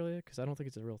in Australia? Because I don't think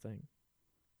it's a real thing.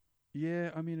 Yeah,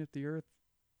 I mean, if the Earth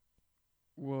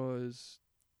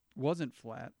wasn't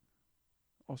flat,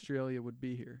 Australia would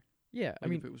be here. Yeah, Like I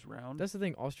mean, if it was round. that's the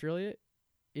thing. Australia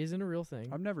isn't a real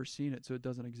thing. I've never seen it, so it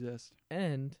doesn't exist.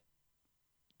 And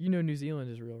you know New Zealand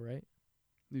is real, right?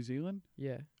 New Zealand?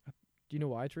 Yeah. Do you know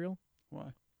why it's real?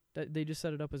 Why? That they just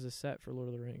set it up as a set for Lord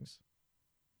of the Rings.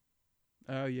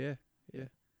 Oh yeah, yeah.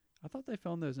 I thought they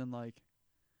filmed those in like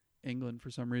England for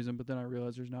some reason, but then I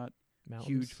realized there's not Mountains.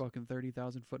 huge fucking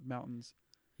 30,000-foot mountains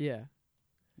Yeah.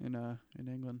 in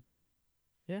England.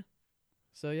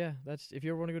 So yeah, that's if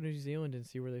you ever want to go to New Zealand and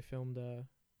see where they filmed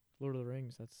Lord of the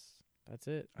Rings, that's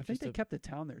it. I think Just they kept the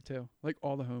town there too, like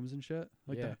all the homes and shit,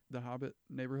 like Yeah. the Hobbit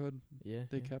neighborhood. yeah.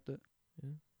 They yeah. kept it.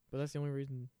 But that's the only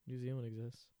reason New Zealand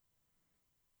exists.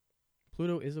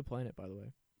 Pluto is a planet, by the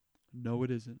way. No,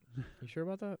 it isn't. You sure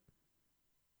about that?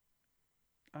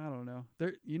 I don't know.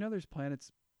 There's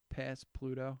planets past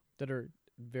Pluto. That are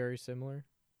very similar.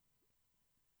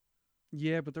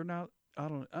 Yeah, but they're not. I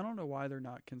don't know why they're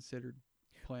not considered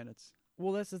planets.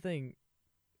 Well, that's the thing.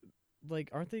 Like,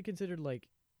 aren't they considered like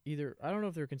either? I don't know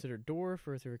if they're considered dwarf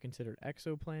or if they're considered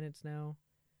exoplanets now.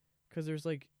 Because there's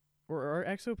like, or are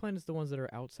exoplanets the ones that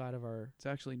are outside of our? It's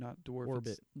actually not dwarf.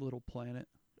 Orbit. It's little planet.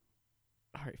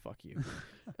 All right, fuck you.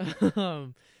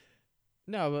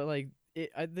 No, but like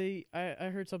I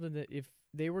heard something that if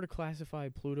they were to classify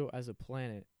Pluto as a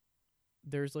planet,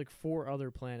 there's like 4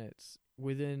 other planets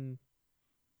within.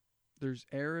 There's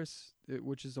Eris,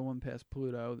 which is the one past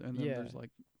Pluto, and then Yeah. there's like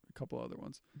a couple other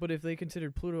ones. But if they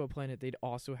considered Pluto a planet, they'd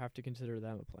also have to consider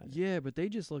them a planet. Yeah, but they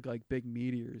just look like big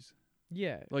meteors.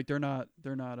 Yeah. Like they're not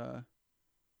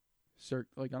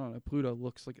like I don't know. Pluto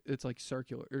looks like it's like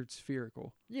circular or it's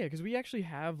spherical. Yeah, because we actually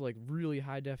have like really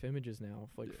high def images now,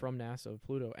 like Yeah. from NASA of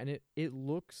Pluto, and it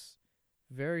looks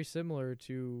very similar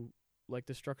to like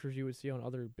the structures you would see on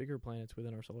other bigger planets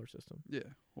within our solar system. Yeah.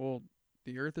 Well,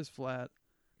 the Earth is flat,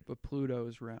 but Pluto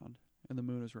is round, and the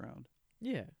Moon is round.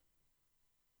 Yeah,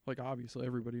 Like obviously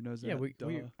everybody knows that. yeah. We Duh.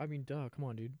 I mean, duh. Come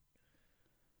on, dude.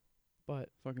 But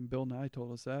Fucking Bill Nye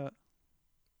told us that.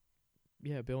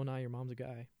 yeah, Bill Nye, your mom's a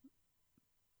guy.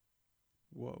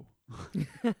 Whoa.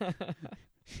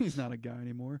 He's not a guy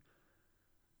anymore.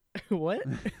 What?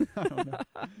 I don't know.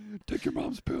 Take your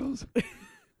mom's pills.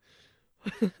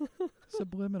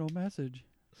 Subliminal message.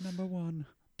 Number 1.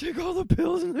 Take all the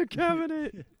pills in the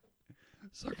cabinet.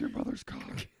 Suck your mother's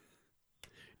cock.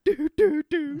 do do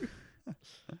do.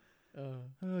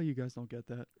 Oh, you guys don't get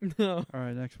that. No. All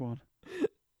right, next one.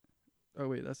 Oh,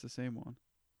 wait, that's the same one.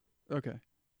 Okay.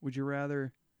 Would you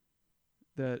rather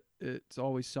that it's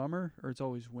always summer or it's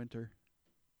always winter?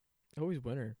 Always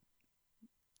winter.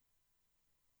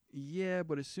 Yeah,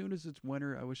 but as soon as it's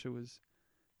winter, I wish it was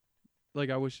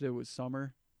I wish it was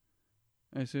summer.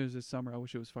 And as soon as it's summer, I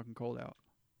wish it was fucking cold out.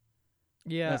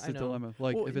 Yeah, That's I the know. dilemma.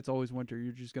 Like, Well, if it's always winter,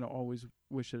 you're just going to always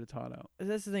wish that it's hot out.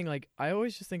 That's the thing. Like, I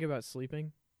always just think about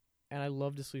sleeping, and I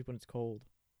love to sleep when it's cold.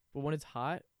 But when it's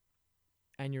hot,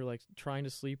 and you're like trying to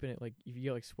sleep, and it like if you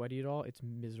get like sweaty at all, it's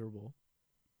miserable.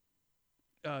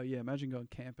 Yeah, imagine going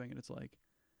camping and it's like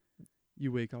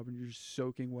you wake up and you're just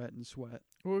soaking wet in sweat.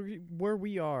 Where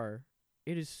we are,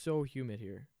 it is so humid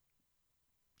here.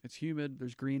 It's humid.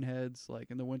 There's green heads. Like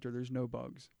in the winter, there's no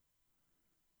bugs.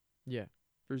 Yeah.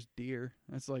 There's deer.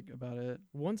 That's like about it.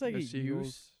 Once I There's get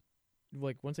seagulls.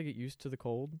 once I get used to the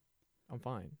cold, I'm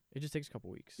fine. It just takes a couple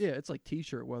weeks. Yeah, it's like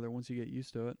t-shirt weather once you get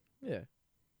used to it. Yeah.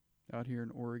 Out here in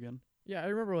Oregon. Yeah, I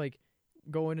remember like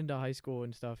going into high school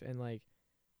and stuff, and like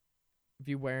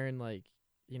be wearing like,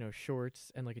 you know,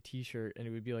 shorts and like a t-shirt, and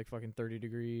it would be like fucking 30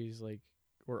 degrees like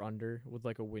or under with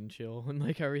like a wind chill and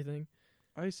like everything.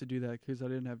 I used to do that because I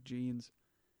didn't have jeans.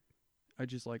 I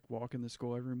just like walk into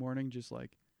school every morning, just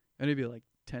like, and it'd be like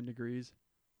 10 degrees.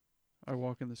 I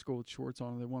walk into school with shorts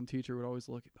on, and the one teacher would always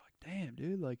look at me like, "Damn,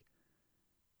 dude, like,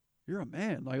 you're a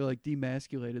man." Like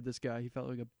demasculated this guy. He felt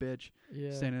like a bitch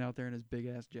Yeah. standing out there in his big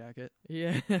ass jacket.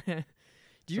 Yeah.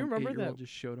 Do you Some remember 8-year-old that?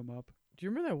 just showed him up. Do you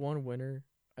remember that one winter?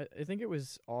 I think it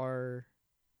was our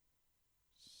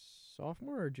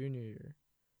sophomore or junior year,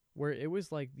 where it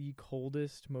was like the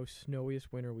coldest, most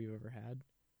snowiest winter we've ever had.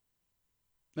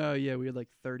 Oh yeah, we had like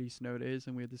 30 snow days,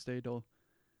 and we had to stay till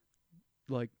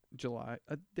like July.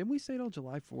 Didn't we stay till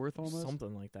July 4th almost?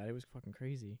 Something like that. It was fucking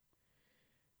crazy.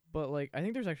 But like, I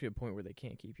think there's actually a point where they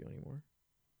can't keep you anymore.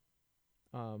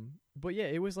 But yeah,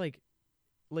 it was like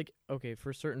okay,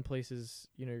 for certain places,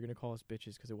 you know, you're gonna call us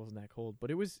bitches because it wasn't that cold, but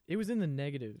it was in the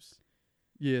negatives.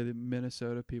 Yeah, the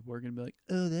Minnesota people are gonna be like,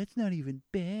 "Oh, that's not even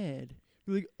bad."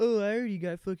 You're like, oh, I already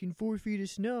got fucking 4 feet of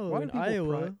snow Why do in people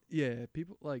Iowa. yeah,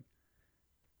 people like,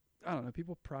 I don't know.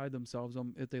 People pride themselves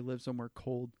on if they live somewhere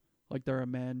cold, like they're a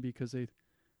man because they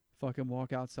fucking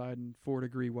walk outside in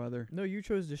 4-degree weather. No, you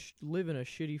chose to live in a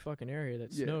shitty fucking area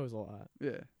that Yeah. snows a lot.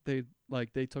 Yeah,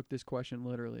 they took this question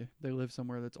literally. They live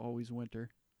somewhere that's always winter.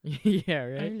 Yeah,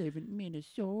 right. live in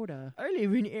Minnesota. I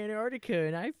live in Antarctica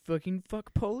and I fucking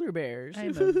fuck polar bears.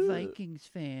 I'm a Vikings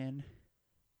fan.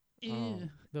 Oh,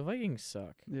 the Vikings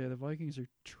suck. Yeah, the Vikings are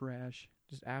trash.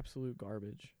 Just absolute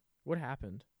garbage. What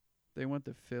happened? They went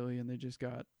to Philly and they just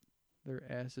got their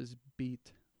asses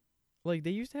beat. Like,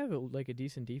 they used to have a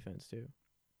decent defense too.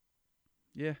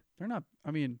 Yeah, they're not.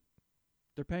 I mean,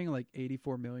 they're paying like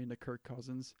 $84 million to Kirk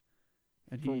Cousins,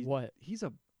 and For what? he's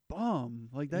a bum.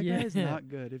 Like that Yeah. guy is not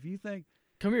good. If you think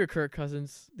Come here, Kirk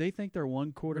Cousins. they think they're one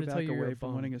tell quarterback you you're away a from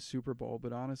bum. winning a Super Bowl,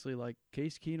 but honestly, like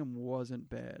Case Keenum wasn't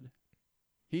bad.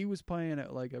 He was playing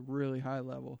at like a really high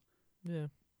level. Yeah.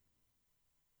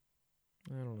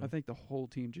 I don't know. I think the whole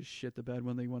team just shit the bed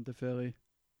when they went to Philly.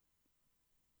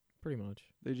 Pretty much.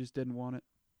 They just didn't want it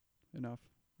enough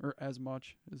or as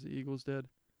much as the Eagles did.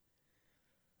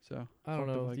 So I don't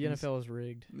fuck know. The Vikings. NFL is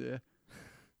rigged. Yeah.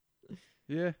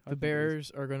 Yeah. I The think it is.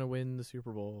 Bears are gonna win the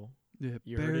Super Bowl. Yeah,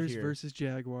 You heard it Bears here. versus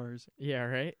Jaguars. Yeah,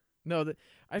 right. No,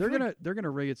 I They're feel like- gonna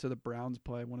rig it so the Browns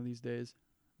play one of these days.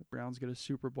 The Browns get a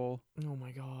Super Bowl. Oh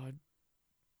my god.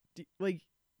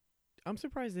 I'm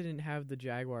surprised they didn't have the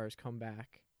Jaguars come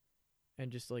back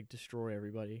and just like destroy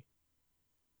everybody.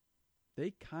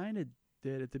 They kind of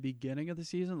did at the beginning of the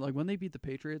season. Like when they beat the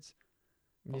Patriots,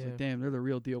 I was Yeah. like, damn, they're the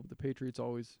real deal. But the Patriots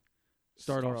always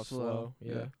start off slow.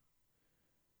 Yeah.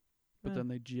 But Eh. then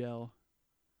they gel.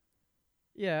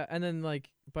 Yeah, and then like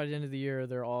by the end of the year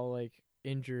they're all like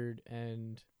injured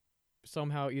and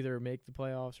somehow either make the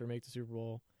playoffs or make the Super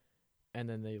Bowl, and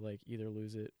then they like either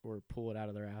lose it or pull it out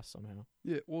of their ass somehow.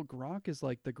 Yeah, well, Gronk is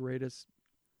like the greatest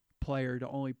player to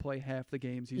only play half the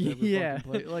games he's ever Yeah.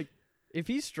 fucking played. Like, If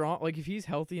he's strong, like if he's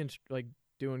healthy and like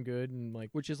doing good and like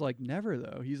which is like never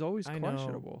though. He's always I know.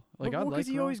 questionable. Like, I because like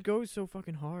he Gronk. always goes so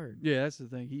fucking hard. Yeah, that's the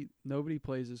thing. Nobody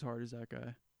plays as hard as that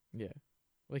guy. Yeah,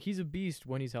 like he's a beast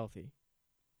when he's healthy.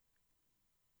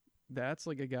 That's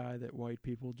like a guy that white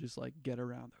people just like get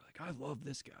around. They're like, I love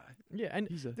this guy. Yeah, and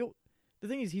He's a the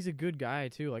thing is, he's a good guy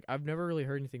too. Like I've never really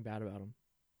heard anything bad about him.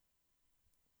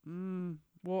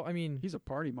 Well, I mean, he's a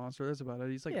party monster. That's about it.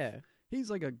 He's like he's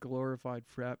like a glorified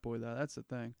frat boy though. That's the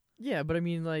thing. yeah, but I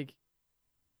mean, like,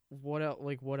 what else?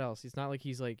 Like, what else? It's not like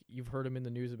he's like you've heard him in the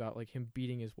news about like him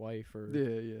beating his wife or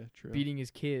Yeah, true. beating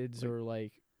his kids Like- or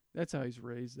like That's how he's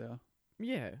raised though.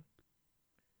 yeah.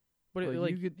 But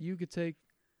Like, you could take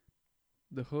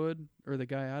the hood or the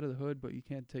guy out of the hood, but you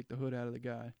can't take the hood out of the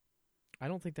guy. I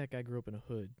don't think that guy grew up in a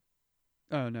hood.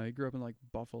 Oh no, he grew up in like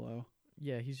Buffalo.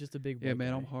 Yeah, he's just a big. Yeah, white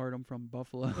man, guy. I'm hard. I'm from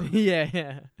Buffalo.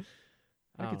 yeah.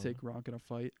 I could Oh. take Gronk in a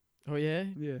fight. Oh yeah.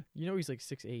 Yeah, You know he's like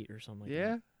 6'8" or something like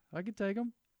yeah, that. I could take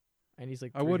him. And he's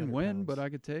like I wouldn't 300 win, but pounds. I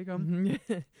could take him.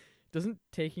 Doesn't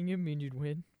taking him mean you'd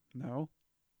win? No,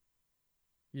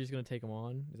 You're just gonna take him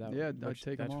on? Is that Yeah, what, I'd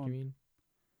take him that's what on. you mean?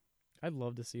 I'd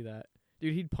love to see that.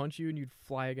 Dude, he'd punch you and you'd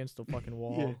fly against the fucking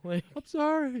wall. Like I'm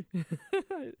sorry.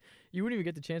 you wouldn't even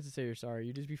get the chance to say you're sorry.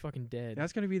 You'd just be fucking dead.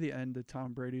 That's gonna be the end of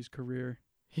Tom Brady's career.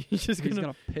 he's just He's gonna,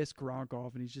 gonna piss Gronk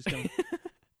off, and he's just gonna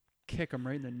kick him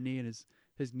right in the knee, and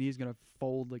his knee's gonna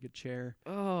fold like a chair.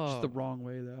 oh, Just the wrong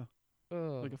way though,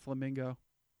 oh, like a flamingo.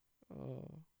 oh.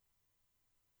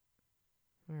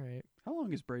 All right. How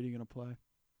long is Brady gonna play?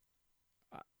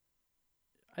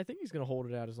 I think he's gonna hold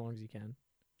it out as long as he can.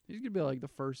 He's gonna be like the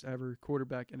first ever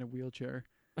quarterback in a wheelchair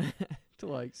to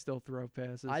like still throw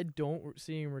passes. I don't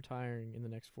see him retiring in the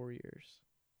next 4 years.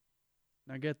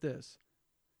 Now get this.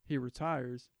 He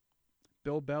retires.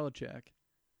 Bill Belichick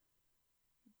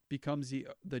becomes the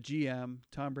GM.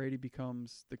 Tom Brady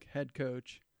becomes the head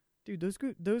coach, Dude,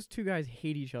 those two guys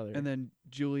hate each other. and then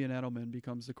Julian Edelman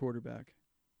becomes the quarterback.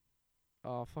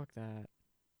 Oh, fuck that.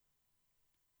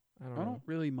 I don't I know. don't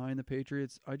really mind the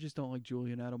Patriots. I just don't like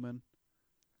Julian Edelman.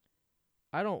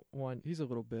 I don't want. He's a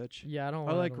little bitch. Yeah, I don't.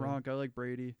 I want like Edelman. Gronk. I like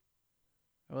Brady.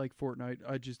 I like Fortnite.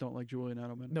 I just don't like Julian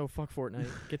Edelman. No, fuck Fortnite.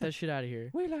 Get that shit out of here.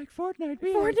 We like Fortnite.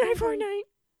 Fortnite.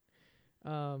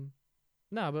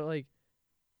 No, but like,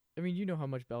 I mean, you know how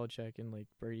much Belichick and like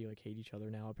Brady like hate each other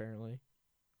now, apparently,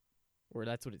 or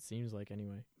that's what it seems like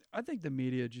anyway. I think the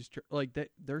media just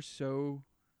they're so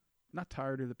not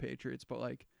tired of the Patriots, but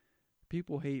like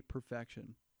people hate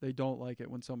perfection. They don't like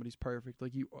it when somebody's perfect.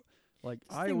 Like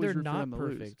I always they're root for not them to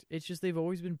lose. perfect. It's just they've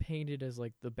always been painted as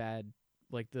like the bad,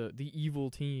 like the evil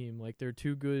team. Like they're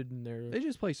too good and They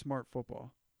just play smart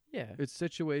football. yeah. It's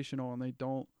situational, and they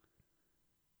don't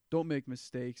make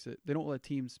mistakes. They don't let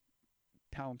teams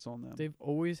pounce on them. They've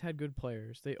always had good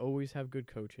players. They always have good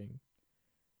coaching.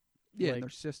 Yeah, like- and their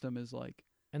system is like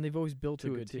And they've always built a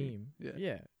To a good T. team. Yeah.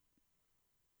 Yeah.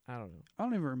 I don't know. I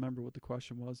don't even remember what the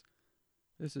question was.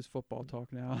 This is football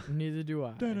talk now. Neither do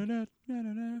I. Da-da-da,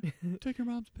 da-da-da. Take your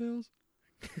mom's pills.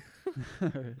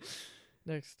 Alright.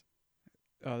 Next.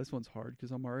 Oh, this one's hard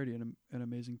because I'm already an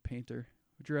amazing painter.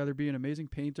 Would you rather be an amazing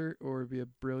painter or be a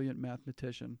brilliant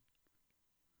mathematician?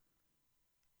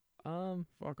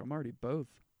 Fuck, I'm already both.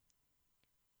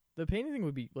 The painting thing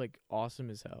would be like awesome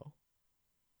as hell.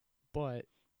 But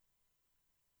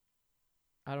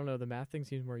I don't know, the math thing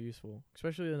seems more useful.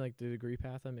 Especially in like the degree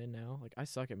path I'm in now. Like I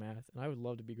suck at math and I would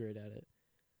love to be great at it.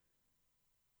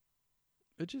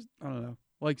 It just, I don't know.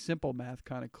 Like simple math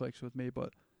kind of clicks with me,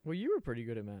 but Well, you were pretty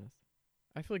good at math.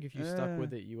 I feel like if you stuck Eh.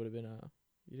 with it, you would have been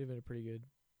a pretty good.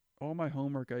 all my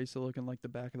homework I used to look in like the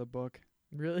back of the book.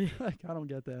 Really? Like, I don't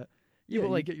get that. Yeah, Yeah, but,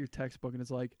 you like- get your textbook and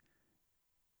it's like,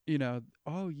 you know,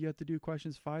 oh, you have to do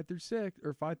questions 5 through 6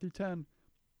 or 5 through 10.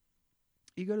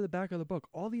 You go to the back of the book,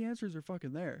 all the answers are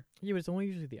fucking there. Yeah, but it's only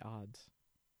usually the odds.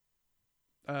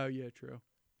 Oh, yeah, true.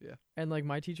 And like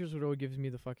my teachers would always give me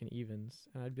the fucking evens,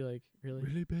 and I'd be like, really,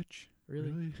 Really, bitch?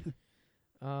 really.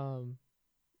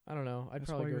 I don't know. I'd That's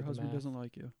probably why go your with the husband math. doesn't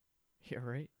like you. Yeah,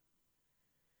 right.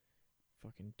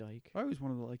 Fucking dyke. I always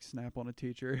wanted to like snap on a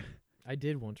teacher. I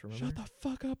did once. Remember? Shut the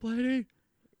fuck up, lady.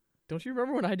 Don't you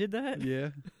remember when I did that? Yeah.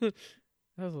 That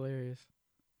was hilarious.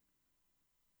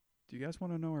 Do you guys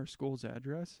want to know our school's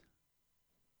address?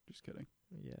 Just kidding.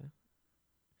 Yeah.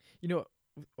 You know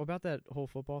about that whole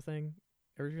football thing?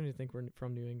 Everyone's gonna think we're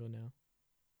from New England now.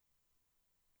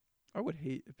 I would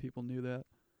hate if people knew that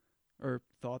or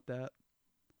thought that.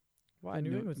 Why?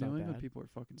 New England's New not England bad. people are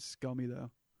fucking scummy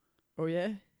though. Oh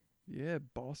yeah. Yeah,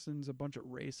 Boston's a bunch of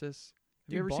racists. Have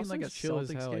Dude, you ever seen like a Boston's chill as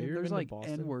Celtics hell. game? You ever There's been to like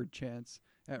Boston? N-word chants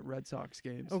at Red Sox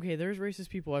games. Okay, there's racist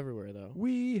people everywhere though.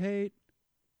 We hate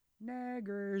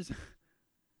naggers.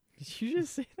 Did you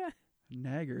just say that?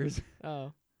 Naggers.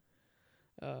 Oh.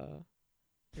 That's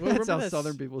how remember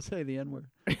Southern people say the N-word.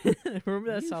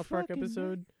 Remember that You South Park fucking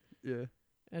episode? Yeah.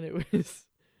 And it was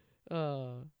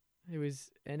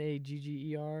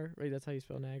Nagger, right? That's how you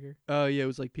spell nagger. Oh, yeah, it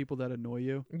was like people that annoy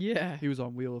you. Yeah. He was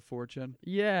on Wheel of Fortune.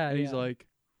 Yeah. And he's yeah. like,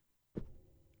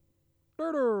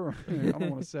 murder. I don't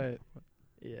want to say it. But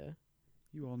Yeah.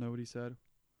 you all know what he said.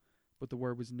 But the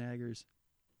word was naggers.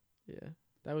 Yeah.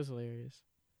 That was hilarious.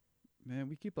 Man,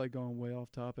 we keep like going way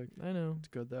off topic. I know. It's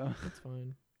good though. It's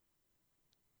fine.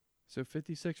 So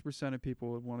 56% of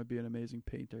people would want to be an amazing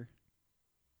painter.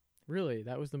 Really,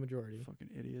 that was the majority.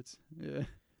 Fucking idiots. Yeah.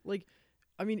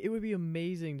 I mean, it would be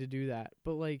amazing to do that,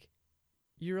 but like,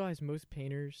 you realize most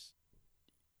painters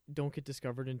don't get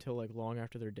discovered until like long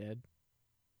after they're dead.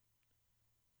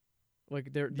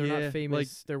 Like they're Yeah, not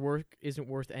famous. Their work isn't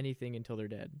worth anything until they're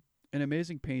dead. An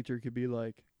amazing painter could be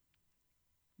like,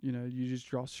 you know, you just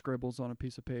draw scribbles on a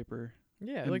piece of paper.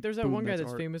 Yeah, And like there's that boom, one guy that's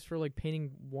that's art. famous for like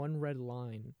painting one red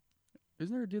line.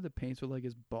 Isn't there a dude that paints with like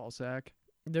his ball sack?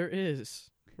 There is,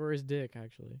 or his dick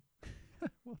actually,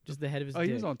 just the head of his Oh, dick.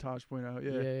 he was on Tosh.0.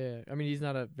 Yeah. Yeah. I mean, he's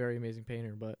not a very amazing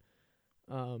painter, but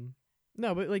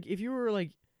no, but like if you were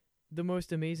like the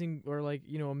most amazing or like,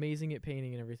 you know, amazing at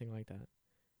painting and everything like that.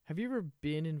 Have you ever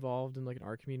been involved in like an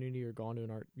art community or gone to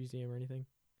an art museum or anything?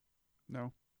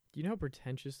 No. Do you know how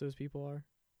pretentious those people are?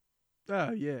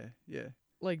 Oh, yeah. Yeah.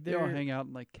 Like They all they're hang out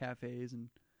in like cafes and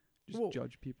just Well,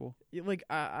 judge people. like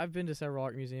I've been to several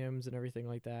art museums and everything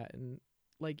like that, and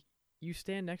like you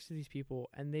stand next to these people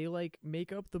and they like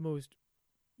make up the most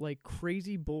like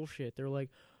crazy bullshit. They're like,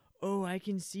 oh, I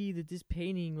can see that this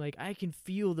painting, like I can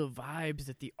feel the vibes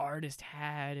that the artist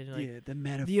had and like yeah, the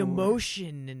metaphor. the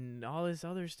emotion and all this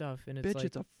other stuff, and it's Bitch, like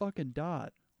it's a fucking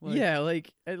dot. yeah,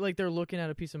 like they're looking at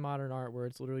a piece of modern art where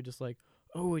it's literally just like,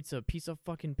 oh, it's a piece of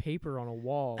fucking paper on a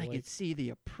wall. I like, could see the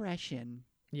oppression.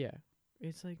 yeah,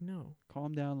 it's like no,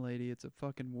 Calm down, lady. It's a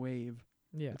fucking wave.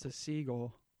 yeah, It's a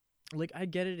seagull. like I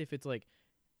get it if it's like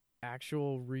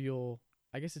actual real.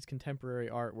 I guess it's contemporary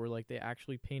art where like they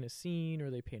actually paint a scene or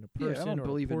they paint a person I don't or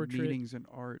believe a in portrait. meanings in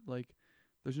art. Like,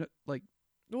 there's no like.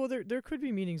 Well, there could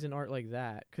be meanings in art like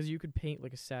that because you could paint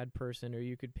like a sad person or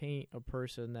you could paint a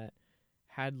person that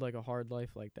had like a hard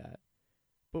life like that.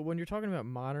 But when you're talking about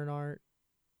modern art,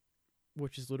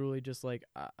 which is literally just like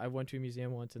I went to a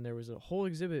museum once and there was a whole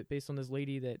exhibit based on this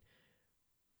lady that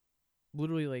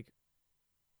literally like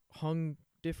hung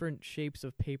different shapes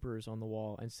of papers on the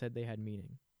wall and said they had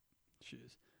meaning.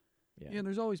 Jeez. Yeah. Yeah, and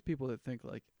there's always people that think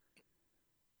like,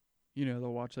 you know,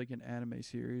 they'll watch like an anime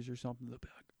series or something. They'll be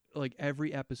like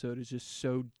every episode is just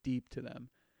so deep to them.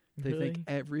 They Really? think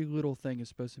every little thing is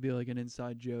supposed to be like an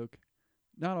inside joke.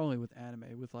 Not only with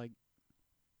anime,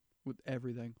 with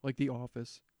everything. Like The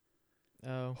Office.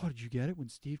 Oh. Oh, did you get it when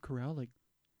Steve Carell like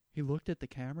he looked at the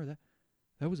camera?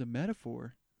 That was a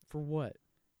metaphor. For what?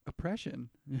 Oppression.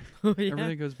 Oh, yeah.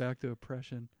 Everything goes back to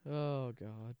oppression. Oh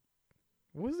god.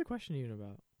 What was the question even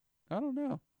about? I don't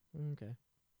know. Okay.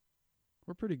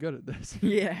 We're pretty good at this.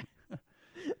 Yeah.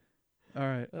 All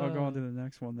right, I'll go on to the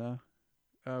next one though.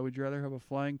 Would you rather have a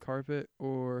flying carpet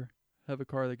or have a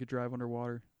car that could drive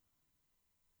underwater?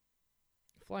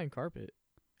 Flying carpet.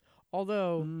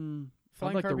 Although I'd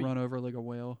flying like carpet to run over like a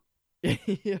whale.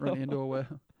 Yo. Run into a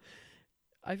whale.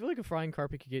 I feel like a flying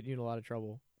carpet could get you in a lot of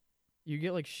trouble. You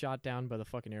get like shot down by the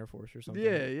fucking Air Force or something.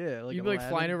 Yeah. Like you'd be like Aladdin.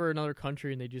 flying over another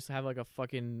country and they just have like a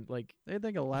fucking like They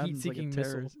think Aladdin's like a heat-seeking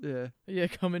missile. terrorist. Yeah. yeah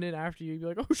coming in after you. You'd be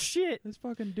like, oh shit. This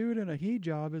fucking dude in a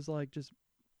hijab is like just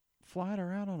flying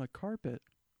around on a carpet.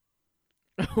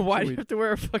 Why do we- you have to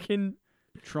wear a fucking?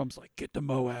 Trump's like, get to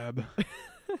Moab.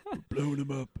 We're blowing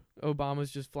him up. Obama's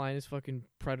just flying his fucking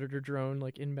Predator drone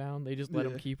like inbound. They just let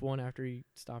him Yeah. keep one after he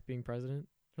stopped being president.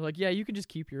 They're like, yeah, you can just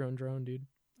keep your own drone, dude.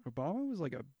 Obama was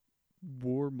like a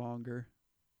warmonger.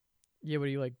 Yeah, but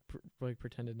he like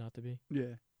pretended not to be.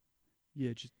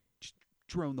 Yeah, just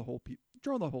drone the whole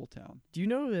drone the whole town. Do you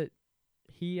know that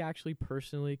he actually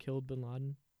personally killed Bin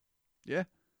Laden? Yeah.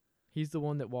 He's the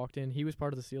one that walked in. He was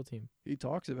part of the SEAL team. He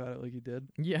talks about it like he did.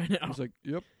 Yeah, I know. He's like,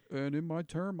 yep. And in my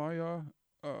term, I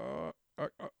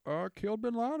killed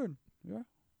Bin Laden. Yeah.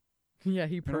 Yeah,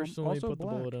 he I'm personally also put the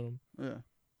black. bullet in him. Yeah.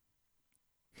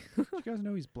 Did you guys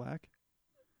know he's black?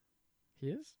 He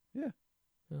is?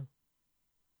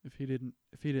 If he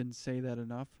didn't say that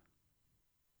enough,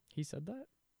 He said that?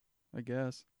 I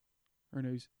guess. Or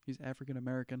no, he's African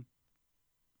American.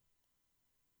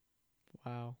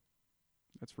 Wow.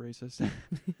 That's racist.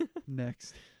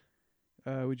 Next.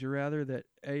 Would you rather that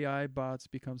AI bots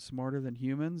become smarter than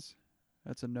humans?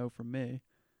 That's a no from me.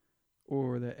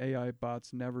 Or that AI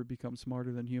bots never become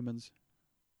smarter than humans?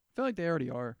 I feel like they already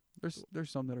are.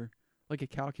 There's some that are like a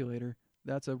calculator.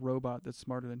 That's a robot that's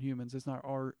smarter than humans. It's not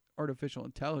artificial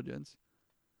intelligence,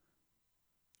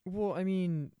 Well, I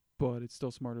mean, but it's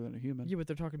still smarter than a human. yeah, but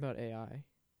they're talking about AI.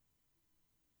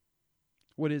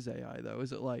 What is AI though?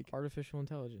 Is it like Artificial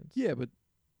intelligence. yeah, but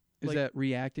is Like- that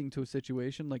reacting to a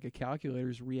situation like a calculator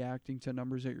is reacting to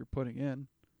numbers that you're putting in?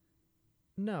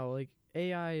 No, like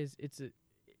AI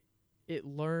it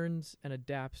learns and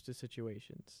adapts to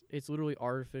situations. It's literally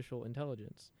artificial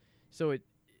intelligence. So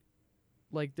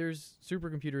like there's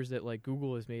supercomputers that like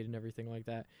Google has made and everything like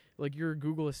that. Like your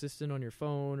Google Assistant on your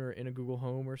phone or in a Google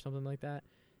Home or something like that.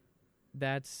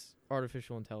 That's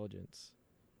artificial intelligence.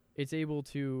 It's able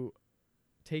to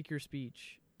take your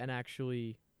speech and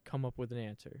actually come up with an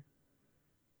answer.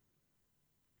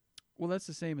 Well, that's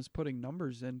the same as putting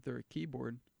numbers in through a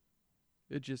keyboard.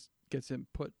 It just gets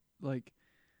input but-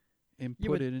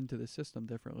 it into the system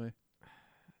differently.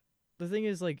 The thing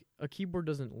is, like, a keyboard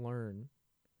doesn't learn.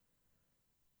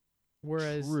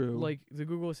 Whereas, True. like, the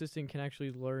Google Assistant can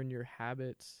actually learn your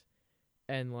habits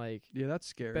and, like, Yeah, that's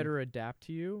scary. better adapt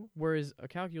to you. Whereas a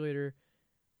calculator,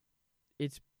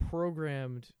 it's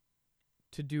programmed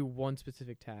to do one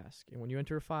specific task. And when you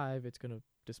enter a 5, it's going to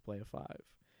display a 5.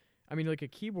 I mean, like, a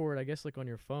keyboard, I guess, like, on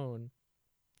your phone,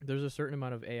 there's a certain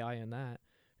amount of AI in that.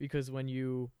 Because when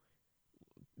you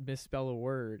misspell a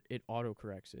word, it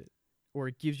autocorrects it. Or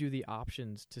it gives you the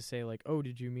options to say, like, oh,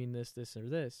 did you mean this, this, or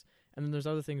this? And then there's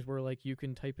other things where, like, you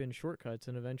can type in shortcuts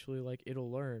and eventually, like,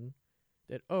 it'll learn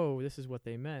that, oh, this is what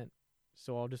they meant,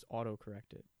 so I'll just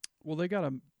autocorrect it. Well, they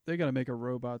gotta make a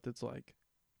robot that's like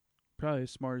probably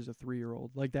as smart as a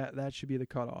 3-year-old. Like that should be the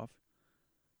cutoff.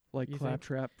 Like You think?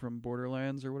 Claptrap from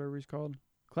Borderlands or whatever he's called.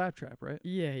 Claptrap, right?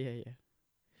 Yeah.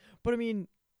 But, I mean,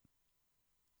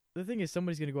 the thing is,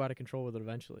 somebody's gonna go out of control with it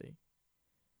eventually.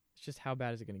 It's just how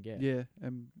bad is it gonna get? Yeah,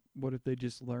 and what if they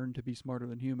just learn to be smarter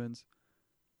than humans,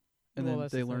 and Well, then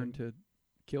that's they the learn thing. to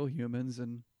kill humans,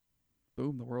 and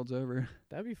boom, the world's over.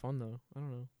 That'd be fun though. I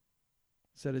don't know.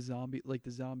 Instead of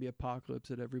the zombie apocalypse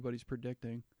that everybody's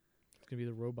predicting. It's gonna be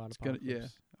the robot It's gonna-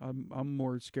 apocalypse. yeah. I'm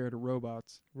more scared of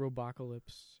robots.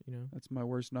 Robocalypse, That's my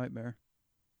worst nightmare.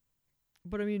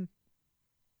 But I mean,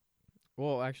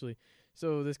 well, actually,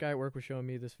 so this guy at work was showing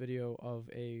me this video of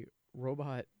a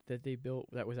robot that they built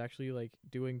that was actually like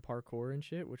doing parkour and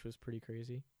shit, which was pretty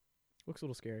crazy. Looks a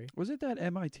little scary. Was it that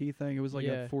MIT thing? It was like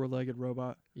Yeah. a 4-legged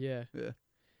robot. Yeah. Yeah.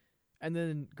 And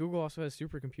then Google also has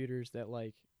supercomputers that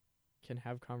like can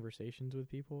have conversations with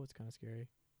people. It's kind of scary.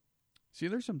 See,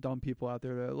 there's some dumb people out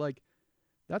there that like,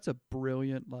 that's a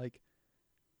brilliant like,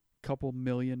 couple $1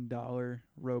 million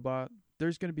robot.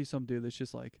 There's gonna be some dude that's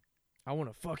just like, I want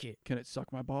to fuck it. can it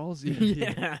suck my balls?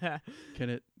 Yeah. Can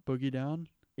it boogie down?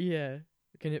 Yeah.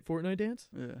 Can it Fortnite dance?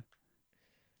 Yeah.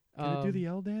 Can it do the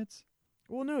L dance?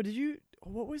 Well, no.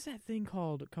 What was that thing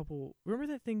called? Remember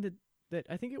that thing that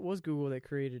I think it was Google that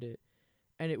created it,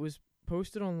 and it was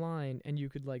posted online, and you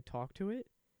could like talk to it,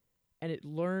 and it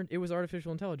was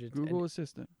artificial intelligence. Google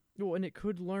Assistant. And it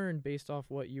could learn based off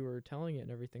what you were telling it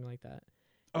and everything like that.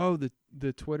 Oh,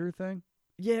 the Twitter thing?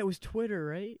 Yeah, it was Twitter,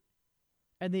 right?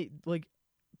 And they like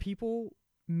people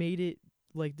made it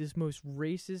like this most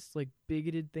racist, like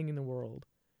bigoted thing in the world.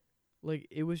 Like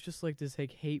it was just like this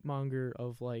like hate monger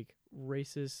of like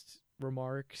racist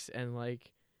remarks, and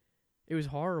like it was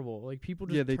horrible. Like people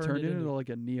just They turned turned it it into like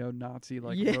a neo-Nazi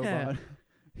like Yeah. robot.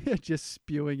 Just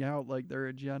spewing out like their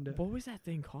agenda. What was that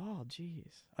thing called?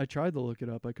 Jeez. I tried to look it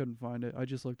up. I couldn't find it. I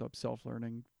just looked up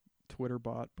self-learning Twitter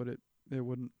bot, but it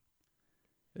wouldn't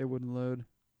load.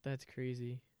 That's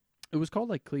crazy. It was called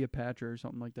like Cleopatra or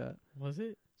something like that. Was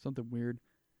it? Something weird.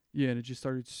 Yeah, and it just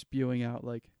started spewing out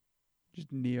like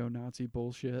just neo-Nazi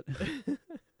bullshit.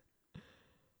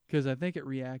 Because I think it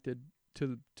reacted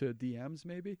to DMs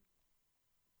maybe.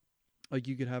 Like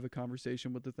you could have a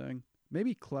conversation with the thing.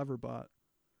 Maybe Cleverbot.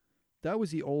 That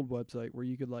was the old website where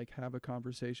you could like have a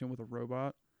conversation with a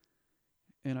robot.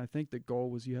 And I think the goal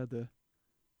was you had to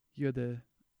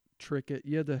trick it.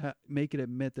 You had to make it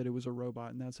admit that it was a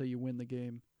robot, and that's how you win the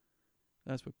game.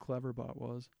 That's what Cleverbot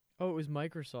was. Oh, it was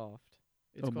Microsoft.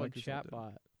 It's Oh, called Microsoft did.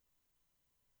 Chatbot.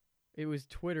 It was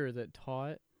Twitter that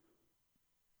taught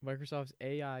Microsoft's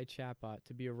AI chatbot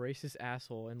to be a racist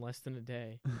asshole in less than a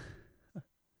day.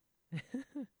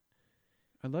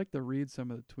 I'd like to read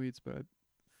some of the tweets, but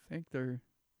I think they're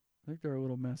a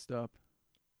little messed up.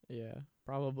 Yeah,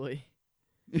 probably.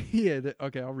 Yeah,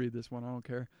 okay, I'll read this one. I don't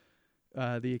care.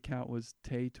 The account was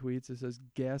Tay Tweets. It says,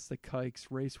 "Gas the kikes,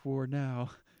 race war now,"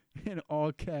 in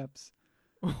all caps.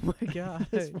 Oh my god.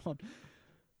 This one,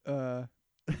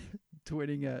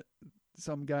 tweeting at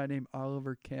some guy named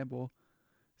Oliver Campbell,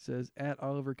 says, "At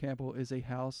Oliver Campbell is a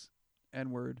house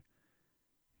N-word.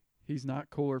 He's not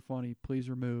cool or funny. Please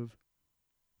remove."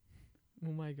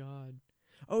 Oh my god.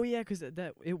 Oh yeah, because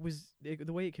the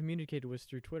way it communicated was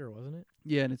through Twitter, wasn't it?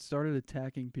 Yeah, and it started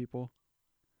attacking people.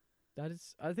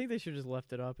 I think they should just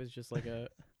left it up as just like a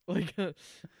like a.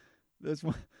 This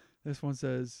one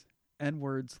says,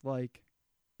 "N-words like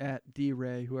at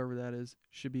D-Ray, whoever that is,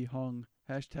 should be hung.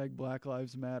 Hashtag Black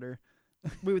Lives Matter."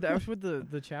 Wait, that was what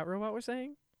the chat robot was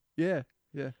saying? Yeah.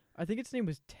 I think its name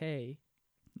was Tay.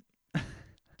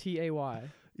 Tay.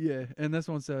 Yeah, and this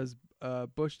one says,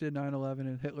 "Bush did 9/11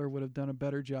 and Hitler would have done a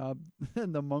better job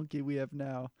than the monkey we have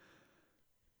now.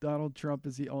 Donald Trump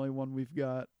is the only one we've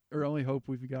got, or only hope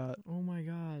we've got." Oh my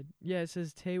god. Yeah, it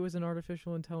says Tay was an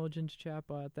artificial intelligence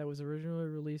chatbot that was originally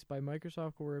released by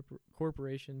Microsoft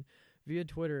Corporation via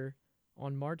Twitter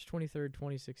on March 23rd,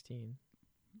 2016.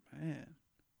 Man.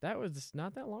 That was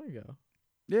not that long ago.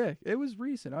 Yeah, it was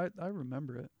recent. I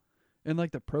remember it. And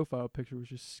like the profile picture was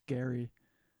just scary.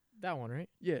 That one, right?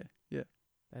 Yeah.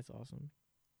 That's awesome.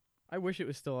 I wish it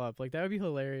was still up. Like that would be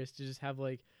hilarious to just have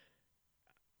like.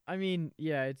 I mean,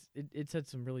 yeah, it said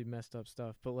some really messed up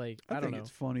stuff, but like I don't think know. it's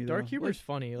funny though. Dark humor's Like,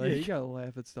 funny. yeah, Like you gotta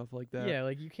laugh at stuff like that. yeah,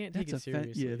 like you can't take it That's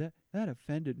seriously. yeah, that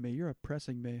offended me. You're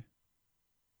oppressing me.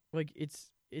 Like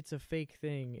it's a fake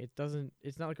thing.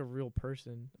 It's not like a real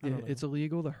person. I Yeah, don't know. it's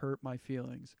illegal to hurt my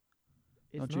feelings.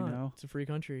 It's don't you not. know? It's a free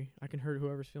country. I can hurt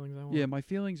whoever's feelings I want. Yeah, my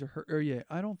feelings are hurt. Or yeah,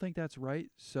 I don't think that's right.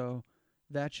 So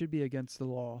that should be against the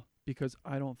law because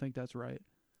I don't think that's right.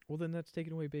 Well, then that's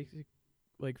taking away basic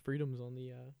like freedoms on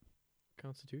the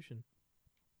Constitution.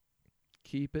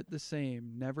 Keep it the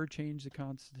same. Never change the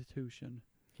Constitution.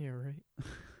 Yeah, right.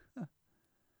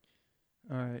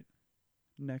 All right.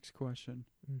 Next question.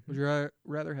 Mhm. Would you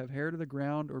rather have hair to the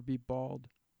ground or be bald?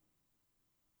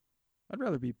 I'd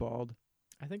rather be bald.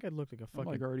 I think I'd look like a I'm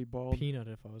fucking like already bald. peanut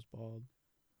if I was bald.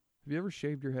 Have you ever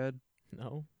shaved your head?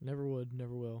 No, never would,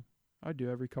 never will. I do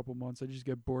every couple months. I just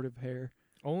get bored of hair.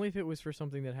 Only if it was for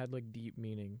something that had like deep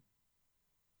meaning.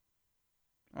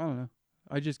 I don't know.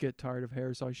 I just get tired of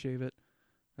hair, so I shave it.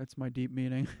 That's my deep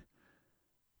meaning.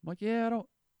 I'm like, yeah, I don't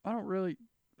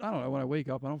know. When I wake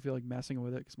up, I don't feel like messing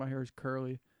with it because my hair is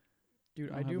curly.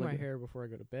 Dude, I I don't do have, my like, a- hair before I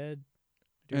go to bed.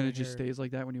 I do And my it just hair- stays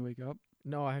like that when you wake up.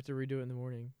 No, I have to redo it in the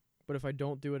morning. But if I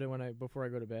don't do it before I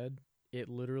go to bed, it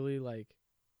literally like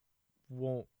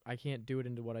won't. I can't do it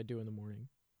into what I do in the morning.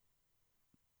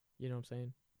 You know what I'm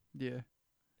saying? Yeah.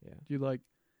 Yeah. Do you like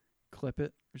clip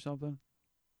it or something?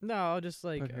 No, I'll just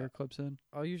like Put hair clips in?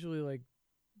 I'll usually like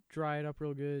dry it up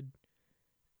real good,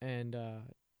 and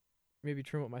maybe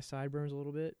trim up my sideburns a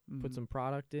little bit. Put Mhm. some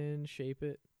product in, shape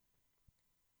it.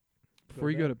 Before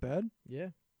you go to bed? Yeah.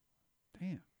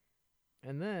 Damn.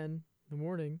 And then in the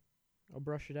morning, I'll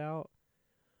brush it out,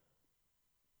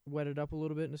 wet it up a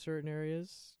little bit in certain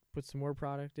areas, put some more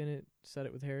product in it, set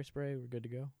it with hairspray. We're good to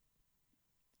go.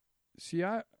 See,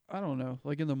 I don't know.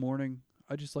 Like in the morning,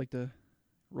 I just like to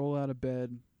roll out of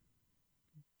bed,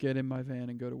 get in my van,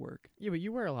 and go to work. Yeah, but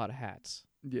you wear a lot of hats.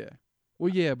 Yeah.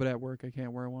 Well, yeah, but at work I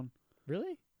can't wear one.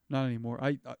 Really? Not anymore.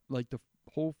 I like the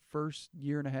whole first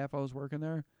year and a half I was working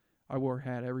there, I wore a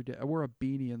hat every day. I wore a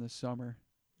beanie in the summer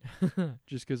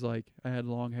just 'cause like I had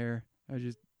long hair.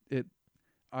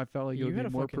 I felt like it you would had be a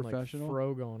more fucking professional. like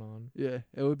fro going on. Yeah,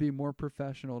 it would be more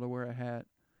professional to wear a hat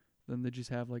than to just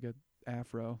have like a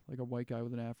afro, like a white guy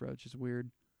with an afro. It's just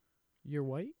weird. You're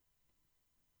white?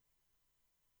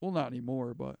 Well, not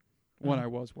anymore, but when Uh-huh. I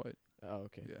was white. Oh,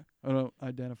 okay. Yeah. I don't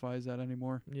identify as that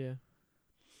anymore. Yeah.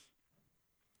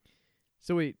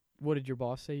 So wait, what did your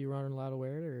boss say you weren't allowed to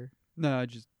wear it, or? No, I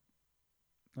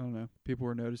don't know. People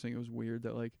were noticing it was weird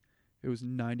that like it was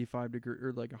 95 degree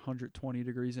or like 120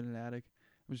 degrees in an attic.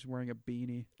 I was just wearing a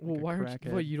beanie. Well, like a why aren't crackhead.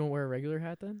 you? What, you don't wear a regular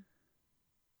hat then?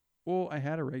 Well, I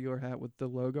had a regular hat with the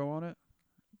logo on it,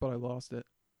 but I lost it.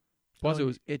 Plus, Oh, it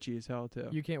was itchy as hell too.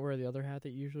 You can't wear the other hat that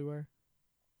you usually wear.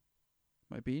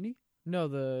 My beanie? No,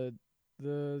 the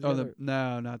Oh, other.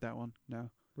 no, not that one. No,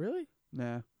 Really?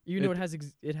 no. You know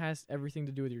it has everything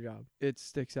to do with your job. It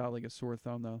sticks out like a sore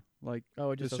thumb though. Like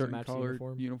Oh, it the just doesn't certain match the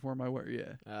colored uniform. I wear.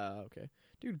 Yeah. Okay.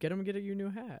 Dude, get you a new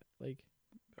hat. Like,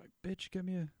 Like, bitch, give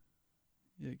me a.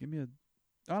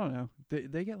 I don't know.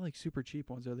 They get like super cheap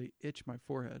ones though. They itch my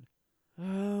forehead.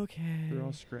 okay. They're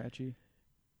all scratchy.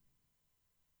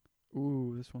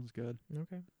 Ooh, this one's good.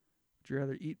 Okay. Would you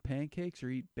rather eat pancakes or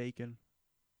eat bacon?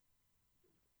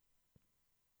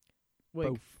 Wait.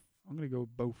 Both. I'm gonna go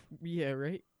with both. Yeah,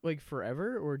 right? Like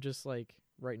forever or just like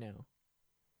right now?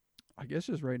 I guess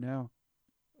just right now.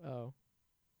 Oh.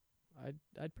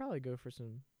 I'd probably go for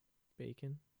some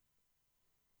bacon.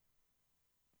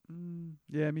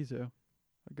 Yeah, me too.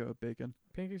 I'd go with bacon.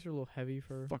 Pancakes are a little heavy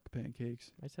for Fuck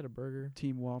pancakes. I just had a burger.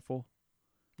 Team waffle.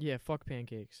 Yeah, fuck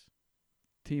pancakes.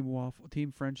 Team waffle.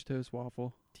 Team French toast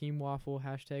waffle. Team waffle,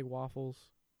 hashtag waffles.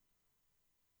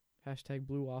 Hashtag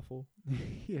blue waffle.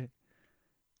 Yeah.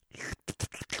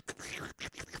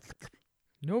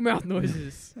 No mouth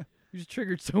noises. You just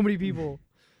triggered so many people.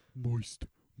 Moist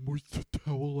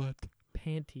towelette.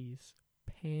 Panties.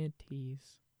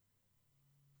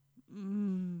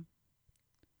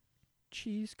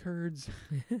 Cheese curds.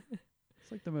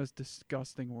 It's like the most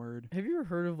disgusting word. Have you ever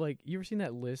heard of you ever seen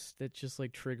that list that just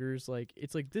like triggers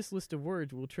it's like this list of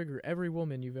words will trigger every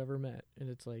woman you've ever met, and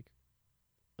it's like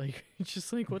it's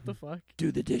just like what the fuck?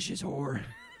 Do the dishes, whore.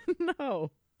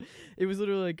 No, it was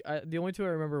literally the only two I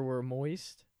remember were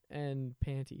moist and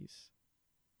panties.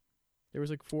 There was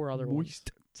like four other ones.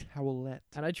 Moist towelette.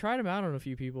 And I tried them out on a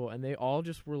few people, and they all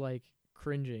just were like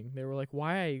cringing. They were like,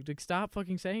 "Why? Like, stop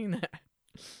fucking saying that."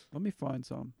 Let me find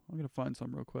some. I'm gonna find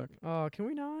some real quick. Oh, can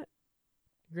we not?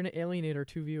 You're gonna alienate our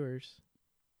two viewers.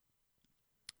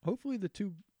 Hopefully the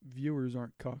two viewers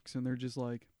aren't cucks and they're just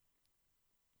like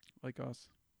us.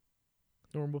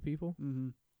 Normal people. Mm-hmm.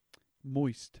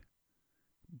 Moist.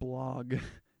 Blog.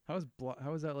 How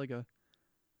is that like a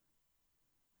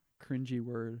cringy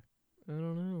word? I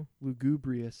don't know.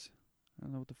 Lugubrious. I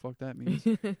don't know what the fuck that means.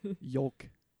 Yolk.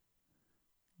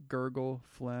 Gurgle.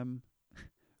 Phlegm.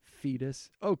 Fetus.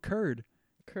 Oh, curd.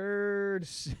 Curd.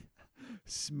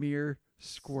 Smear.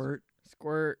 Squirt.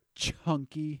 Squirt.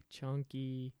 Chunky.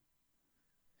 Chunky.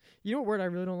 You know what word I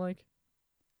really don't like?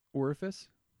 Orifice.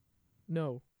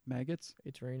 No. Maggots.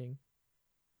 It's raining.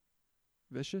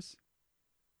 Vicious.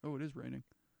 Oh, it is raining.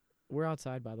 We're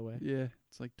outside, by the way. Yeah,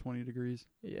 it's like 20 degrees.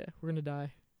 Yeah, we're gonna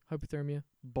die. Hypothermia.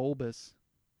 Bulbous.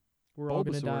 We're all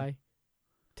gonna Bulbasaur. die.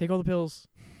 Take all the pills.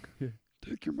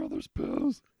 Take your mother's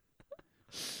pills.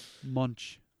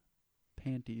 Munch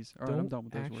panties. All right, I'm done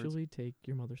with those Don't words. actually take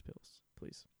your mother's pills,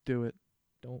 please. Do it.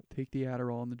 Don't. Take the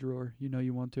Adderall in the drawer. You know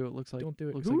you want to. It looks like. Don't do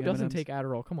it. Looks Who like doesn't M&Ms. take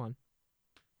Adderall? Come on.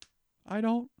 I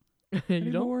don't. You don't?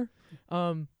 Anymore.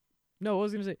 No, I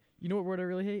was gonna say. You know what word I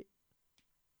really hate?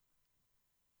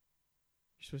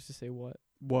 You're supposed to say what?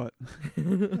 What?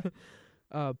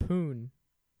 Poon.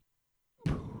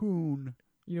 Poon.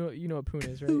 You know what poon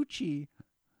is, right? Poochie.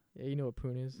 Yeah, you know what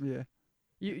poon is. Yeah.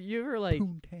 You ever like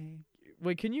Poontang.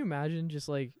 wait, can you imagine just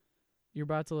like you're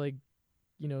about to like,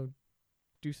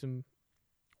 do some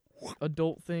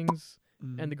adult things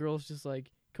and the girl's just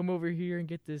like, come over here and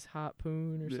get this hot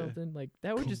poon or Yeah. something. Like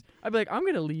that would Come- just I'd be like, I'm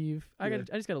gonna leave. I Yeah.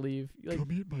 just gotta leave. Like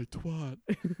Come eat my twat.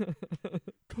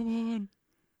 Come on.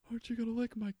 Aren't you gonna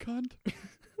lick my cunt?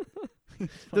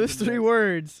 those three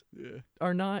words Yeah.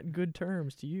 are not good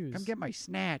terms to use. Come get my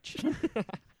snatch.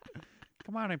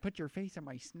 Come on and put your face on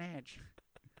my snatch.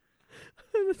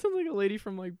 That sounds like a lady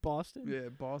from like Boston. Yeah,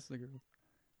 Boston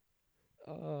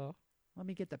girl. Let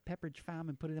me get the Pepperidge Farm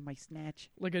and put it in my snatch.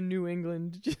 Like a New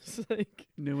England, just like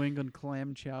New England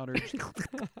clam chowder.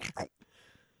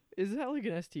 is that like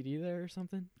an STD there or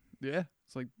something? Yeah,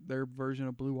 it's like their version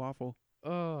of blue waffle.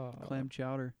 Clam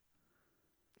chowder.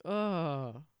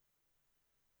 Oh.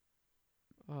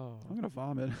 I'm gonna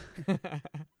vomit.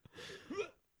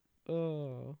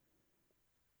 Oh.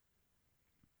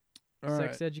 All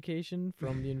Sex right. education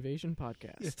from the Invasion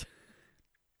Podcast.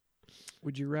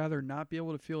 Would you rather not be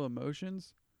able to feel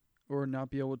emotions, or not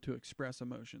be able to express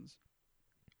emotions?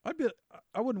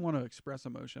 I wouldn't want to express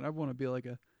emotion. I'd want to be like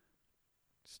a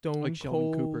Stone Like Sheldon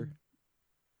cold. Cooper.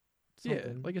 Yeah,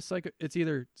 something. like a psycho. It's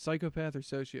either psychopath or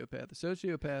sociopath. The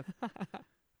sociopath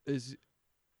is,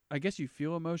 I guess you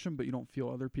feel emotion, but you don't feel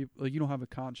other people. Like you don't have a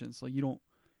conscience. Like you don't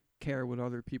care what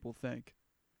other people think.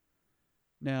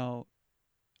 Now,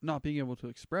 not being able to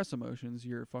express emotions,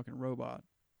 you're a fucking robot.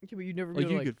 Yeah, but you'd never be Like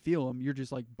able you to, could feel them. You're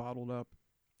just like bottled up.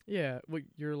 yeah, well,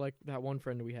 you're like that one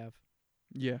friend we have.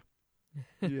 Yeah.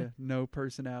 Yeah. No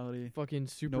personality. Fucking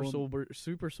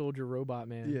super soldier robot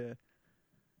man. Yeah.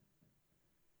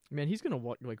 Man, he's gonna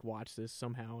watch this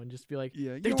somehow and just be like,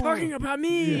 Yeah. they're talking about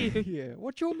me. Yeah. Yeah.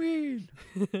 What you mean?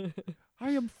 I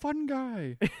am fun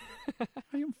guy.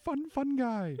 I am fun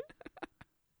guy.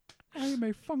 I am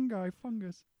a fungi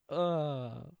fungus.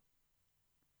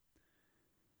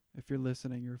 If you're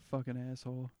listening, you're a fucking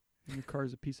asshole. And your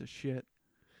car's a piece of shit.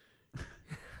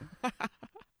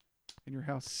 And your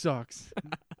house sucks.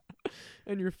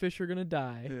 And your fish are gonna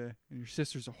die. Yeah. And your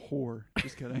sister's a whore.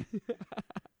 Just kidding.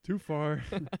 Too far.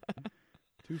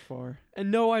 Too far.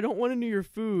 And no, I don't want any of your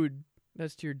food.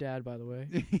 That's to your dad, by the way.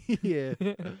 Yeah.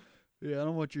 Yeah, I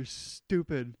don't want your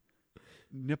stupid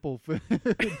nipple food.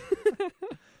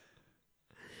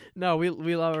 No, we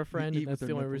love our friend, eat and that's with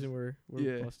the their only reason we're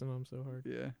Yeah. busting him so hard.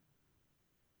 Yeah.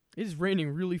 It is raining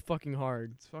really fucking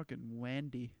hard. It's fucking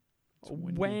windy. It's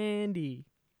Wendy.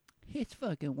 It's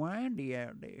fucking windy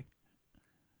out there.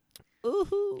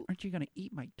 Ooh. Aren't you gonna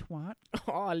eat my twat?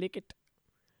 Oh, lick it.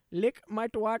 Lick my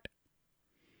twat.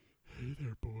 Hey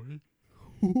there, boy.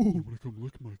 You wanna come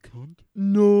lick my cunt?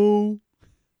 No.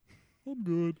 I'm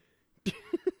good.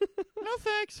 No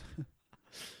thanks.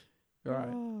 All right.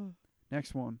 Oh.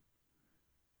 Next one.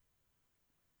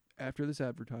 After this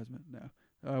advertisement,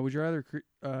 now, would you rather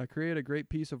create a great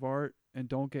piece of art and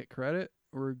don't get credit,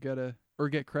 or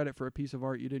get credit for a piece of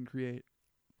art you didn't create?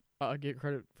 Get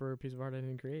credit for a piece of art I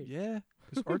didn't create. Yeah,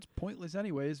 because art's pointless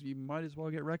anyways. You might as well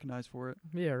get recognized for it.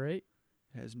 Yeah, right?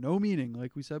 It has no meaning,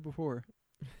 like we said before.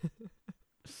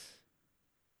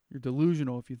 You're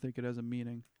delusional if you think it has a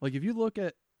meaning. Like if you look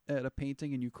at a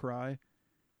painting and you cry,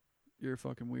 you're a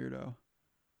fucking weirdo.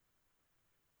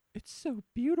 It's so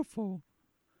beautiful.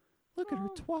 Look at her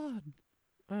twad.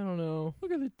 I don't know.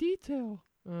 Look at the detail.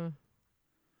 I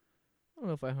don't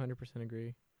know if I 100%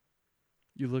 agree.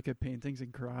 You look at paintings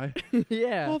and cry.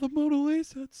 Yeah. Oh, the Mona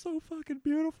Lisa, it's so fucking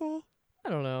beautiful. I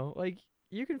don't know. Like,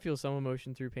 you can feel some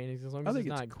emotion through paintings as long I as think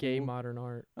it's it's not gay cool. modern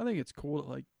art. I think it's cool that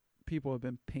like people have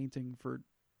been painting for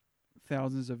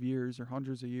thousands of years or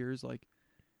hundreds of years. Like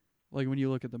when you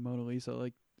look at the Mona Lisa,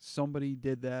 like somebody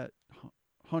did that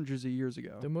hundreds of years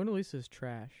ago. The Mona Lisa is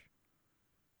trash.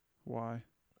 Why?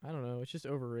 I don't know. It's just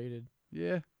overrated.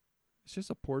 Yeah, it's just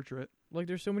a portrait. Like,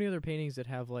 there's so many other paintings that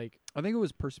have, like... I think it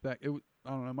was perspective. I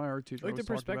don't know. My art teacher Like, the always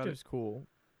talked about it. perspective's cool.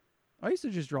 I used to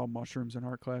just draw mushrooms in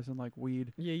art class and like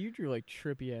weed. Yeah, you drew, like,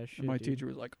 trippy-ass shit, And my dude. teacher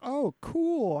was like, "Oh,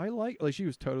 cool! I like." Like she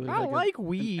was totally I like like an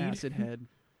weed. acid head.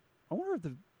 I wonder if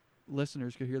the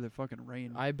listeners could hear the fucking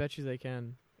rain. I bet you they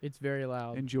can. It's very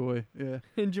loud. Enjoy. Yeah,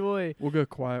 Enjoy we'll go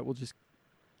quiet.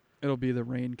 It'll be the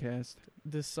rain cast.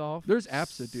 the soft, There's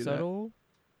apps that do that. subtle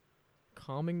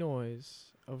calming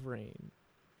noise of rain.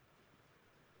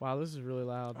 Wow, this is really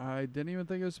loud. I didn't even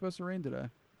think it was supposed to rain today.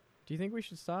 Do you think we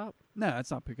should stop? Nah,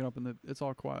 it's not picking up it's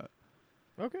all quiet.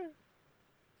 Okay.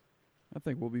 I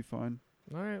think we'll be fine.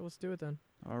 All right, let's do it then.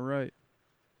 All right.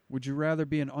 Would you rather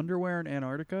be in underwear in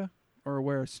Antarctica or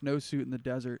wear a snowsuit in the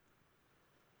desert?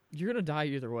 You're going to die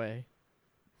either way.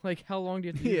 Like, how long do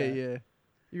you have to do that? Yeah.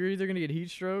 You're either going to get heat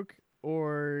stroke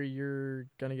or you're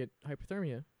going to get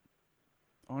hypothermia.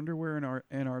 Underwear in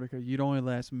Antarctica, you'd only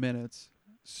last minutes.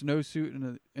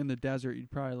 Snowsuit in the desert,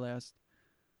 you'd probably last.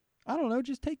 I don't know.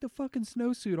 Just take the fucking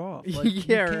snowsuit off. Like, Yeah, you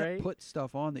can't right? put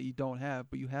stuff on that you don't have,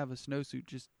 but you have a snowsuit.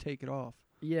 Just take it off.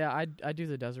 Yeah, I do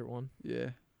the desert one. Yeah,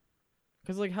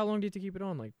 Because, like, how long do you have to keep it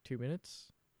on? Like, 2 minutes?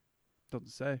 doesn't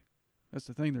say. That's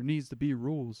the thing. There needs to be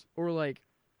rules. Or, like,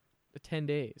 10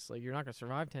 days. Like, you're not going to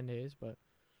survive 10 days, but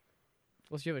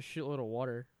unless you have a shitload of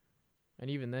water. And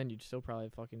even then, you'd still probably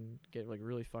fucking get, like,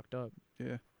 really fucked up.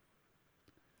 Yeah.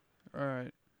 All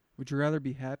right. Would you rather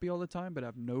be happy all the time but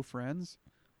have no friends,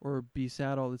 or be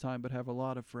sad all the time but have a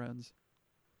lot of friends?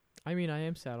 I mean, I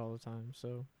am sad all the time,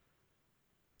 so.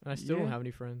 And I still don't Yeah. have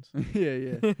any friends.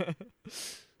 yeah.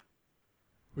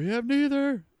 We have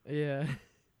neither. Yeah.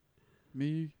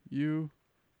 Me, you,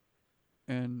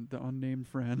 and the unnamed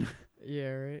friend. Yeah,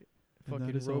 right? And that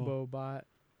Fucking is all. Robobot.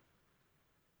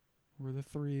 We're the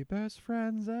 3 best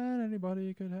friends that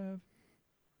anybody could have.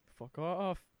 Fuck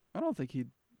off. I don't think he'd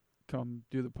come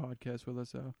do the podcast with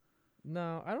us, though.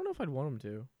 No, I don't know if I'd want him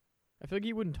to. I feel like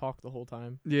he wouldn't talk the whole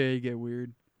time. Yeah, he'd get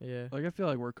weird. Yeah. Like, I feel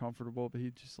like we're comfortable, but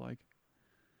he'd just, like...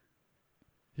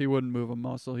 He wouldn't move a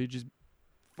muscle. He'd just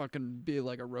fucking be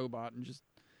like a robot and just...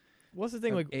 What's the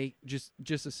thing, like... just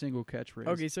a single catchphrase.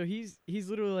 Okay, so he's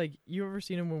literally like... You ever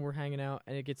seen him when we're hanging out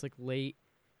and it gets, like, late?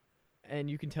 And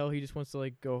you can tell he just wants to,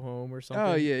 like, go home or something.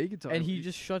 Oh, yeah, he can talk. And he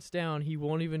just shuts down. He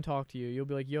won't even talk to you. You'll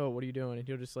be like, yo, what are you doing? And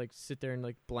he'll just, like, sit there and,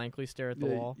 like, blankly stare at the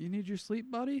Yeah, wall. You need your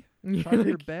sleep, buddy? You're Time for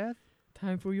your like, bath?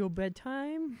 time for your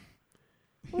bedtime?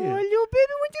 Yeah. Oh, little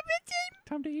baby, what's your bedtime?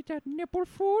 Time to eat that nipple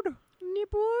food?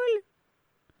 Nipple.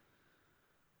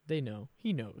 They know.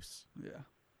 He knows. Yeah.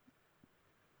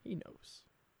 He knows.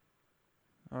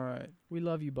 All right. We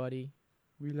love you, buddy.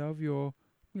 We love you.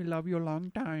 We love you a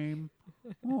long time.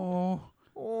 Oh.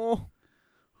 Oh.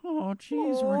 Oh,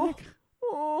 jeez, Oh. Rick.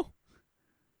 Oh.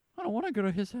 I don't want to go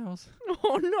to his house.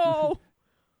 Oh, no.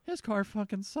 His car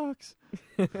fucking sucks.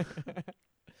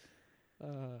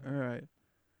 All right.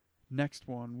 Next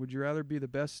one. Would you rather be the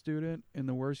best student in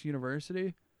the worst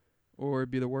university or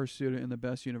be the worst student in the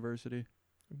best university?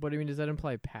 But, I mean, does that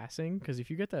imply passing? Because if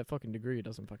you get that fucking degree, it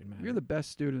doesn't fucking matter. If you're the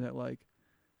best student at, like...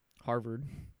 Harvard.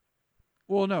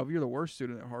 Well, no, if you're the worst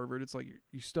student at Harvard, it's like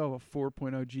you still have a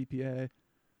 4.0 GPA.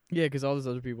 Yeah, because all those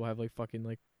other people have, like, fucking,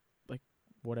 like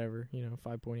whatever,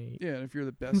 5.8. Yeah, and if you're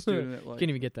the best student at, like... Can't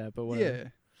even get that, but whatever. Yeah.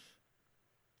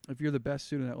 If you're the best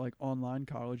student at, like, online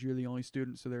college, you're the only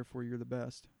student, so therefore you're the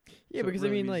best. Yeah, So it because,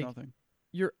 really I mean, means like, nothing.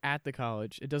 you're at the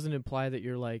college. It doesn't imply that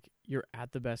you're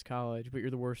at the best college, but you're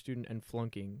the worst student and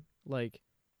flunking. Like,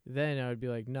 then I would be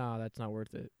like, nah, that's not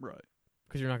worth it. Right.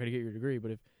 Because you're not going to get your degree.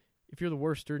 But if you're the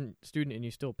worst student and you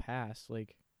still pass,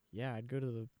 like, yeah, I'd go to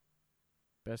the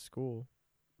best school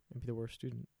and be the worst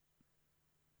student.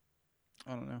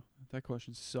 I don't know. That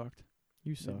question sucked.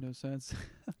 You Made suck. no sense.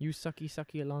 You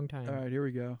sucky a long time. All right, here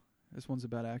we go. This one's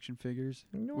about action figures.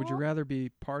 No. Would you rather be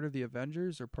part of the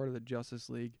Avengers or part of the Justice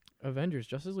League? Avengers.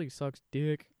 Justice League sucks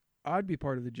dick. I'd be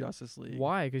part of the Justice League.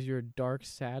 Why? Because you're a dark,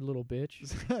 sad little bitch?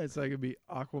 So I could be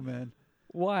Aquaman.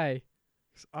 Why?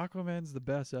 'Cause Aquaman's the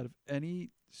best out of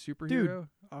any superhero.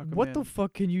 Aquaman. What the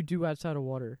fuck can you do outside of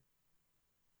water?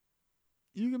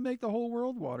 You can make the whole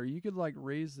world water. You could, like,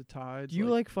 raise the tides. Do you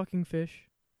like fucking fish?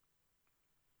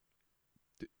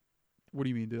 What do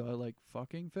you mean? Do I like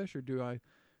fucking fish, or do I...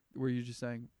 Were you just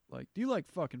saying, like, do you like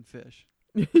fucking fish?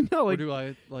 No, Or like, do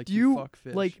I like do to you, fuck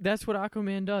fish? like, that's what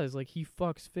Aquaman does. Like, he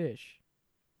fucks fish.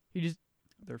 He just,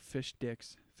 They're fish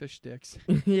dicks. Fish sticks.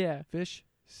 yeah. Fish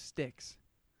sticks.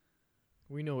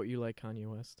 We know what you like, Kanye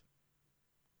West.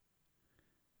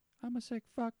 I'm a sick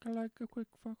fuck. I like a quick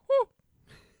fuck. Woo!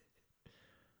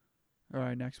 All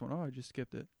right, next one. Oh, I just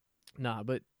skipped it. Nah,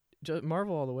 but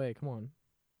Marvel all the way. Come on.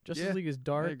 Justice Yeah, League is I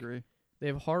dark. agree. They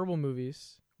have horrible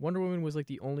movies. Wonder Woman was, like,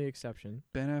 the only exception.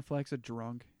 Ben Affleck's a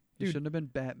drunk. He Dude. shouldn't have been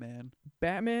Batman.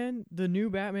 Batman, the new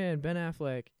Batman, Ben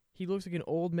Affleck, he looks like an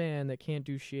old man that can't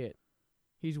do shit.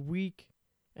 He's weak,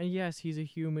 and yes, he's a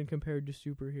human compared to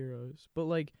superheroes. But,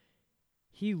 like,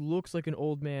 he looks like an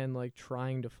old man, like,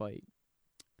 trying to fight.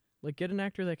 Like, get an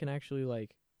actor that can actually,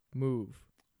 like, move.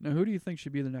 Now, who do you think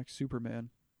should be the next Superman?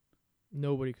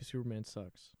 Nobody, because Superman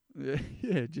sucks.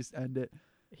 Yeah, just end it.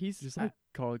 He's Just like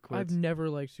call it I've quits. never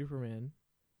liked Superman.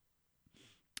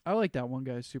 I like that one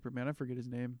guy, Superman. I forget his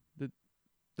name.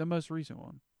 The most recent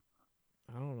one.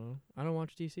 I don't know. I don't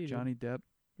watch DC. Dude. Johnny Depp.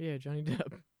 Yeah, Johnny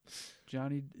Depp.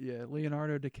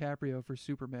 Leonardo DiCaprio for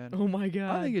Superman. Oh my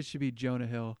god. I think it should be Jonah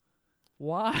Hill.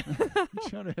 Why?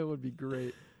 Jonah Hill would be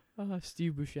great.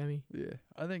 Steve Buscemi. Yeah,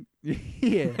 I think.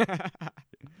 Yeah,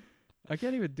 I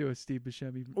can't even do a Steve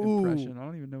Buscemi Ooh. impression. I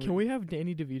don't even know. Can we have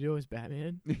Danny DeVito as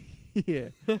Batman? Yeah,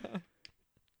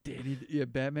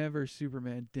 Batman versus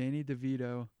Superman. Danny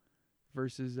DeVito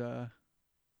versus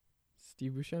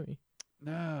Steve Buscemi.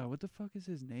 no, what the fuck is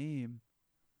his name?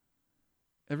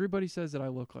 Everybody says that I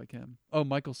look like him. Oh,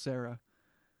 Michael Cera.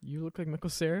 You look like Michael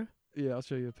Cera? Yeah, I'll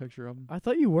show you a picture of him. I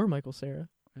thought you were Michael Cera.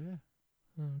 Yeah,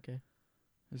 Oh, okay.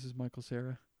 this is Michael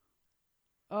Cera.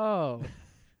 Oh.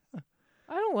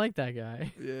 I don't like that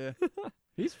guy. Yeah,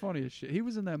 he's funny as shit. He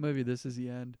was in that movie This Is the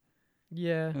End.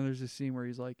 Yeah. And there's this scene where he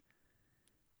was like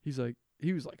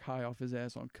high off his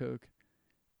ass on coke.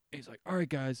 He's like, all right,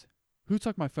 guys, who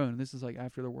took my phone? And this is like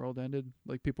after the world ended.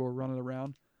 Like people were running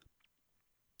around.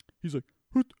 He's like,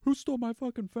 who stole my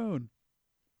fucking phone?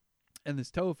 And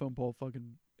this telephone pole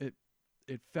fucking, it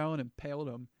fell and impaled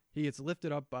him. He gets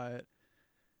lifted up by it.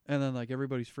 And then like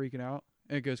everybody's freaking out.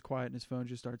 And it goes quiet and his phone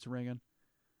just starts ringing.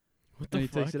 What the And he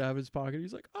fuck? takes it out of his pocket.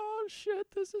 He's like, oh shit,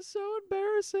 this is so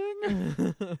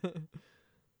embarrassing.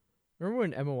 Remember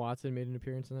when Emma Watson made an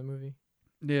appearance in that movie?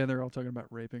 Yeah, they're all talking about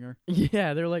raping her.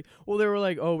 Yeah, they were like,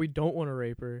 oh, we don't want to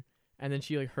rape her. And then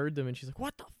she like heard them and she's like,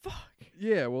 what the fuck?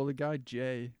 Yeah, well, the guy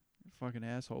Jay, fucking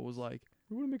asshole, was like,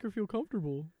 We want to make her feel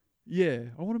comfortable. yeah,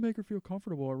 I want to make her feel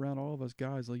comfortable around all of us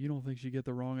guys. Like, you don't think she get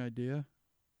the wrong idea?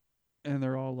 And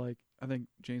they're all like, I think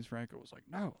James Franco was like,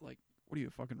 no, like, what are you,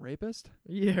 a fucking rapist?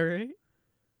 Yeah, right?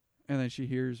 And then she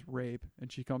hears rape,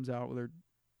 and she comes out with her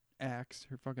axe,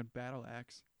 her fucking battle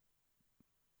axe.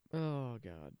 Oh,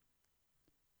 God.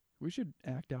 We should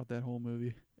act out that whole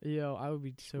movie. Yo, I would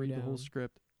be so Read down. the whole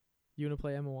script. You want to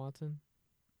play Emma Watson?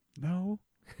 No.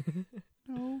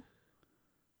 No.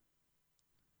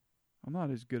 I'm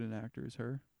not as good an actor as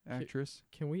her. Actress.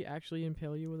 Can we actually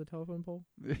impale you with a telephone pole?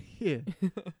 Yeah.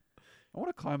 I want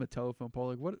to climb a telephone pole.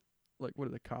 Like what do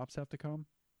the cops have to come?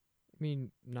 I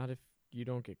mean, not if you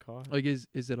don't get caught. Like is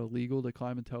it illegal to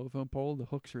climb a telephone pole? The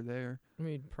hooks are there. I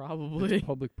mean, It's probably.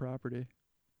 public property.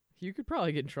 You could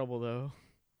probably get in trouble, though.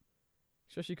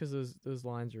 Especially because those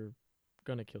lines are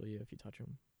going to kill you if you touch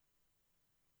them.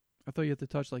 I thought you had to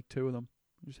touch like two of them.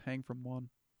 Just hang from one.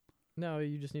 No,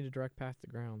 you just need a direct path to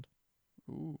ground.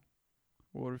 Ooh.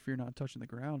 What if you're not touching the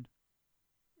ground?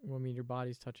 Well, I mean, your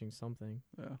body's touching something.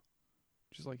 Yeah.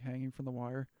 Just like hanging from the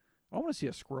wire. I want to see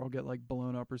a squirrel get like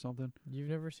blown up or something. You've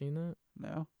never seen that?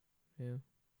 No? Yeah.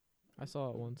 I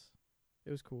saw it once.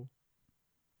 It was cool.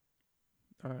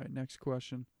 All right, next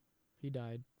question. He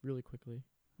died really quickly.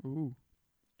 Ooh.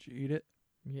 Did you eat it?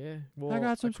 Yeah. Well, I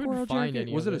got some couldn't squirrel find jerky.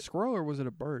 any Was of it a squirrel or was it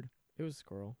a bird? It was a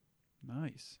squirrel.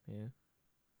 Nice. Yeah.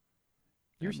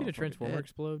 You ever That seen a motherfucker transformer dead.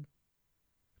 explode?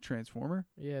 Transformer?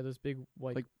 Yeah, those big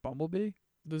Like Bumblebee?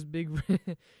 those big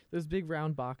those big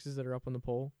round boxes that are up on the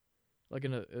pole, like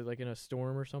in a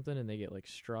storm or something, and they get like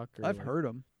struck. Or I've like- heard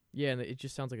them. Yeah, and it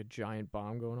just sounds like a giant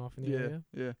bomb going off in the Yeah, area.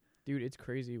 yeah. Dude, it's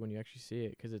crazy when you actually see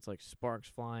it because it's like sparks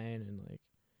flying and like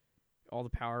all the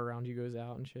power around you goes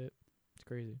out and shit. It's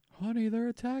crazy. Honey, they're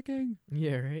attacking.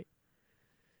 Yeah, right.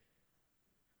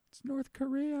 It's North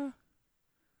Korea.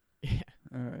 Yeah.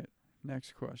 All right.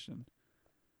 Next question.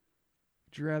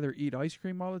 Would you rather eat ice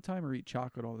cream all the time or eat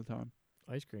chocolate all the time?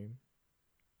 Ice cream.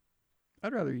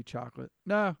 I'd rather eat chocolate.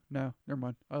 No, never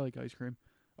mind. I like ice cream.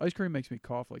 Ice cream makes me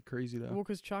cough like crazy though. Well,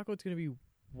 because chocolate's gonna be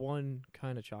one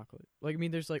kind of chocolate. Like, I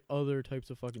mean, there's like other types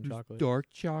of fucking There's chocolate. dark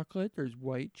chocolate. There's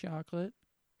white chocolate.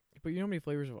 But you know how many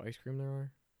flavors of ice cream there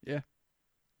are? Yeah.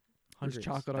 Hundreds, There's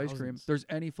chocolate ice cream. thousands. There's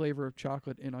any flavor of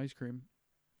chocolate in ice cream.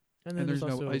 And And then there's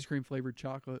also, no ice cream flavored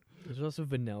chocolate. There's also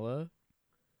vanilla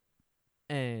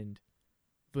and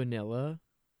vanilla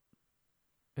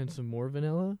and some more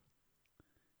vanilla.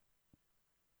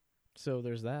 So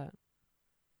there's that.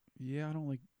 Yeah, I don't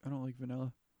like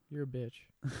vanilla. You're a bitch.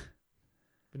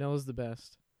 Vanilla's the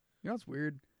best. You know what's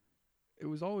weird? It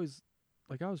was always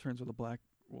like I was friends with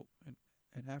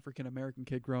an African American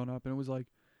kid growing up, and it was like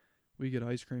we get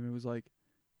ice cream. It was like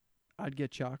I'd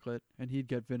get chocolate and he'd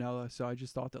get vanilla. So I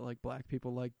just thought that like black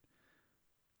people like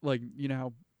you know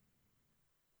how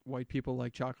white people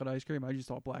like chocolate ice cream. I just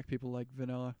thought black people like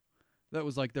vanilla. That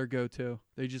was like their go-to.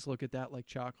 They just look at that like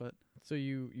chocolate. So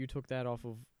you took that off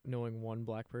of knowing one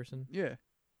black person? Yeah.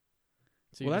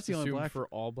 So Well, you that's just the only assumed black- for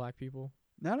all black people?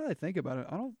 Now that I think about it,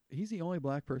 he's the only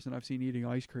black person I've seen eating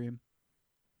ice cream.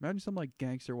 Imagine some like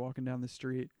gangster walking down the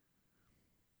street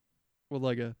with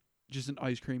like just an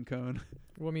ice cream cone.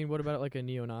 Well, I mean, what about like a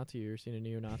neo-Nazi? You ever seen a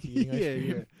neo-Nazi eating ice Yeah, cream?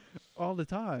 yeah. All the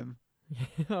time.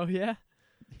 Oh yeah.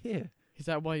 Yeah. Is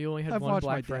that why you only had I've one watched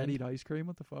my black friend? dad eat ice cream.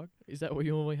 What the fuck? Is that why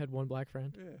you only had one black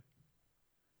friend? Yeah.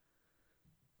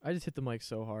 I just hit the mic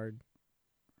so hard.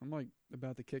 I'm like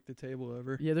about to kick the table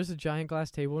over. Yeah, there's a giant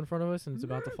glass table in front of us, and it's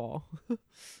about to fall.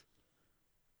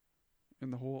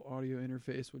 And the whole audio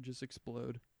interface would just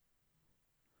explode.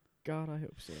 God, I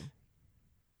hope so.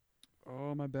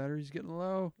 Oh, my battery's getting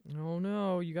low. Oh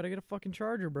no, you gotta get a fucking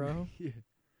charger, bro. Yeah.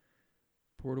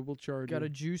 Portable charger. Gotta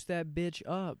juice that bitch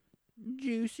up.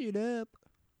 juice it up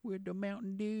with the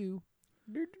Mountain Dew.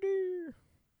 Did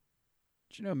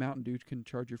you know Mountain Dew can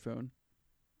charge your phone?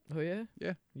 Oh yeah?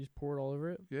 Yeah. You just pour it all over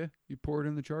it? Yeah. You pour it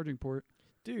in the charging port.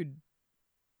 Dude,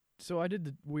 so I did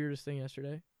the weirdest thing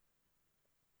yesterday.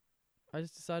 I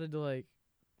just decided to like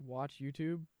watch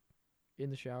YouTube in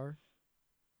the shower.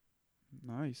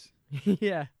 Nice.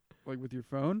 Yeah. Like with your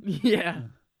phone? Yeah.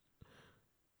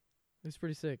 It's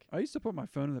pretty sick. I used to put my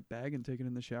phone in the bag and take it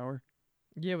in the shower.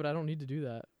 Yeah, but I don't need to do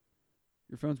that.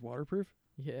 Your phone's waterproof?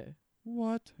 Yeah.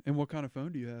 What? And what kind of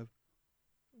phone do you have?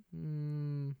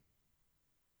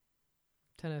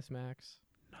 10s Max.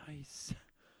 Nice.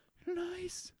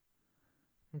 Nice.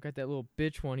 I don't got that little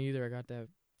bitch one either. I got that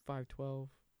 512.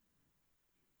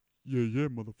 Yeah,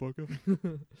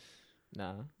 motherfucker.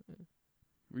 Nah.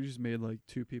 We just made like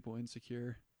two people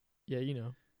insecure. Yeah, you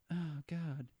know. Oh,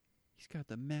 God. He's got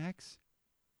the max.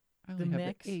 I The only have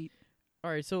max? the 8.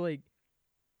 All right, so like,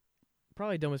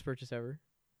 probably dumbest purchase ever.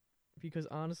 Because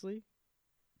honestly,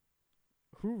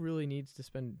 who really needs to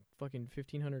spend fucking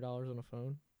 $1,500 on a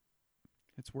phone?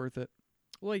 It's worth it.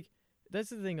 Like, that's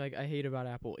the thing like I hate about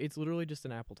Apple. It's literally just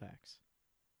an Apple tax.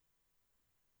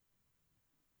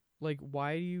 Like,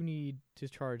 why do you need to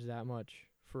charge that much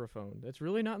for a phone? That's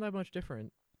really not that much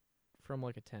different from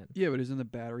like a 10. Yeah, but isn't the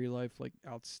battery life like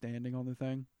outstanding on the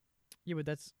thing? Yeah, but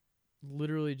that's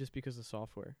literally just because of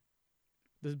software.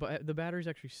 The battery's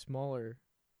actually smaller,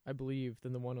 I believe,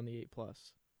 than the one on the 8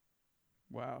 Plus.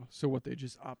 Wow. So what, they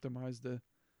just optimized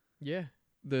Yeah.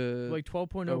 the Like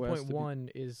 12.0.1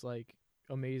 is like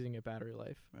amazing at battery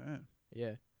life. Man.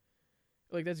 Yeah.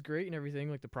 Like that's great and everything.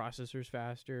 Like the processor's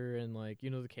faster and like, you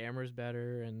know, the camera's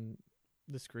better and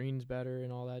the screen's better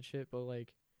and all that shit. But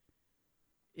like,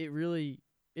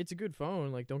 it's a good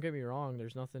phone. Like, don't get me wrong.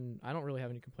 There's nothing, I don't really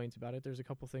have any complaints about it. There's a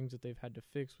couple things that they've had to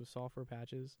fix with software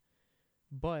patches,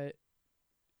 but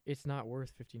it's not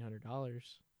worth $1,500.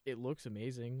 It looks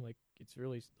amazing. Like, it's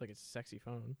really, like, it's a sexy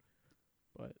phone,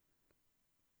 but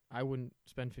I wouldn't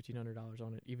spend $1,500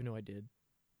 on it, even though I did.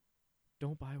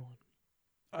 Don't buy one.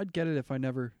 I'd get it if I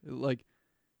never, like,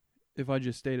 if I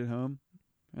just stayed at home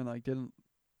and, like, didn't,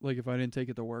 like, if I didn't take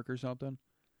it to work or something,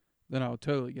 then I would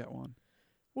totally get one.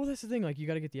 Well, that's the thing. Like, you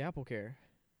got to get the Apple Care.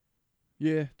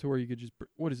 Yeah, to where you could just,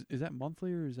 what is that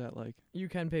monthly or is that, like, You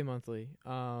can pay monthly.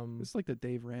 it's like the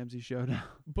Dave Ramsey show now.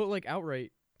 But, like,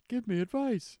 outright, Give me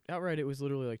advice. it was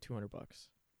literally like $200.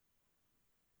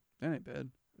 That ain't bad.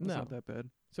 That's No. not that bad.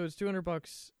 So it's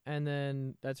 $200, and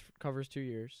then that's covers 2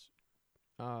 years.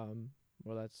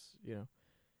 Well, that's, you know.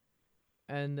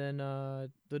 And then the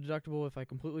deductible, if I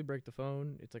completely break the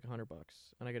phone, it's like $100,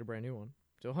 and I get a brand new one.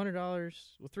 So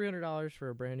 $100, well, $300 for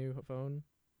a brand new phone.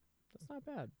 That's not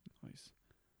bad. Nice.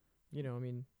 You know, I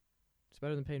mean, it's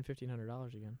better than paying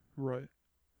 $1,500 again. Right.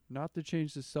 Not to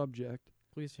change the subject,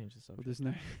 Please change the but subject. this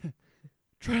next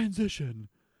transition.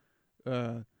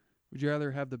 Would you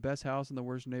rather have the best house in the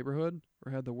worst neighborhood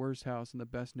or have the worst house in the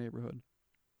best neighborhood?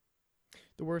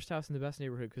 The worst house in the best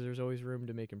neighborhood, because there's always room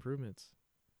to make improvements.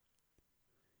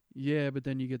 Yeah, but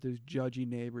then you get those judgy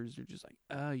neighbors. They're just like,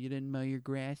 oh, you didn't mow your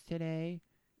grass today?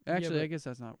 Actually, but- I guess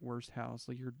that's not worst house.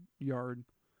 Like, your yard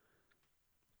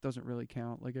doesn't really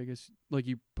count. Like, I guess, like,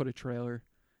 you put a trailer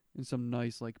in some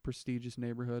nice, like, prestigious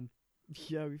neighborhood.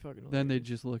 Yeah, we fucking. Then they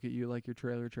just look at you like your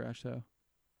trailer trash though.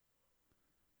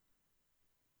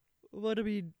 Well, to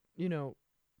be, you know,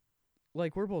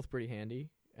 like, we're both pretty handy.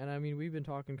 And, I mean, we've been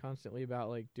talking constantly about,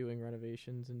 like, doing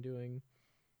renovations and doing,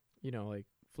 you know, like,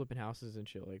 flipping houses and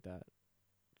shit like that.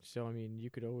 So, I mean, you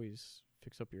could always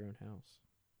fix up your own house.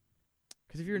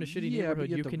 Because if you're in a shitty Yeah, but neighborhood,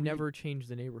 you have you to can never change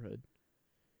the neighborhood.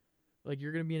 Like,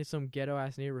 you're going to be in some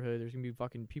ghetto-ass neighborhood. There's going to be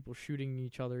fucking people shooting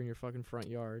each other in your fucking front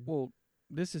yard. Well,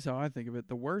 this is how I think of it.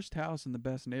 The worst house in the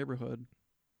best neighborhood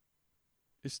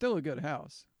is still a good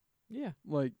house. Yeah.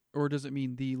 Like, or does it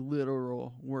mean the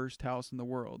literal worst house in the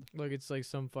world? Like, it's like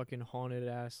some fucking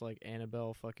haunted-ass, like,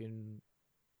 Annabelle fucking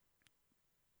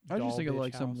I just doll think of bitch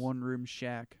like some house. one-room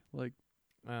shack, like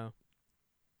Oh.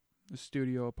 a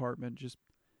studio apartment, just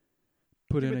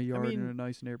put Yeah, in but, a I yard in mean- a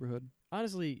nice neighborhood.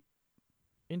 Honestly,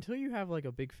 until you have like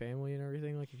a big family and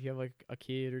everything, like if you have like a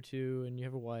kid or two and you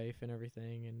have a wife and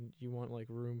everything and you want like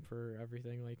room for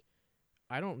everything, like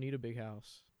I don't need a big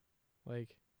house.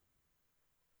 Like,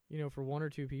 for one or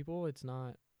two people, it's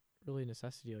not really a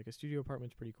necessity. Like a studio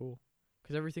apartment's pretty cool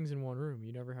because everything's in one room.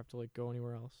 You never have to like go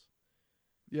anywhere else.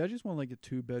 Yeah, I just want like a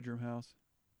 2-bedroom house.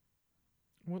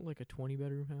 I want like a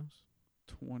 20-bedroom house.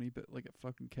 20 bit like a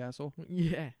fucking castle.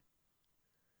 Yeah.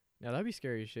 Now that'd be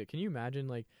scary as shit. Can you imagine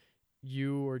like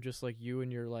you or just like you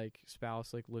and your like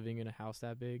spouse like living in a house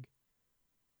that big?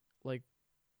 Like,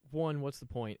 one, what's the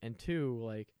point? And two,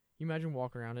 like, you imagine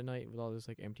walking around at night with all those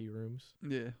like empty rooms.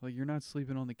 Yeah, like you're not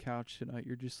sleeping on the couch tonight.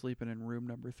 You're just sleeping in room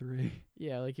number 3.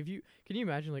 Yeah, like can you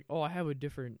imagine like, oh, I have a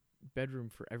different bedroom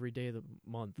for every day of the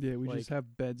month. Yeah, we like, just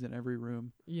have beds in every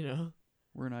room.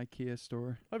 We're an IKEA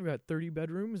store. I've got 30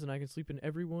 bedrooms and I can sleep in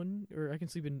every one, or I can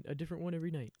sleep in a different one every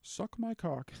night. Suck my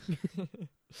cock.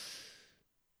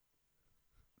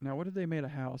 Now, what if they made a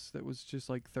house that was just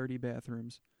like 30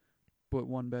 bathrooms, but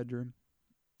 1 bedroom?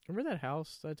 Remember that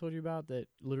house that I told you about that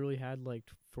literally had like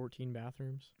 14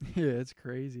 bathrooms? Yeah, it's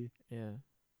crazy. Yeah.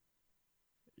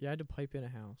 Yeah, I had to pipe in a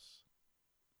house.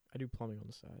 I do plumbing on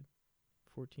the side.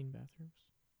 14 bathrooms.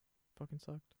 Fucking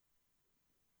sucked.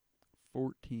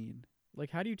 14. Like,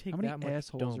 how do you take How many that much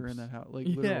assholes are in dumps? that house? Like,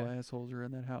 Yeah. literal assholes are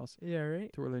in that house. Yeah,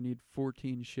 right? To where they need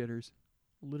 14 shitters.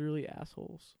 Literally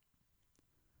assholes.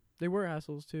 They were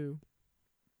assholes, too.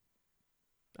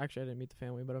 Actually, I didn't meet the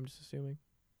family, but I'm just assuming.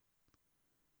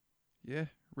 Yeah,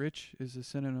 rich is a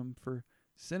synonym for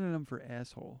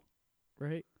asshole.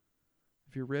 Right?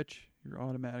 If you're rich, you're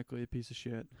automatically a piece of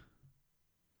shit.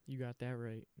 You got that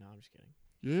right. No, I'm just kidding.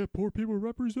 Yeah, poor people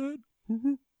represent.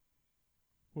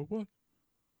 What?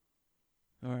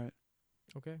 All right.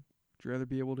 Okay. Would you rather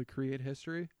be able to create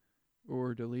history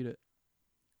or delete it?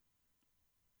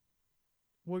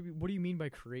 What do you mean by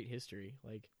create history?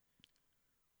 Like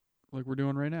Like we're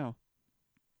doing right now.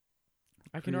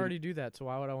 I can already do that, so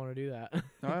why would I want to do that?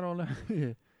 I don't know.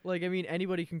 Yeah. Like, I mean,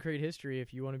 anybody can create history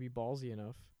if you want to be ballsy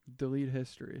enough. Delete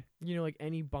history. Like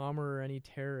any bomber or any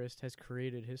terrorist has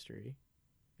created history.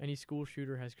 Any school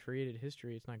shooter has created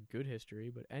history. It's not good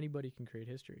history, but anybody can create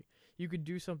history. You could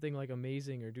do something like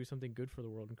amazing or do something good for the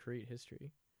world and create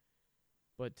history.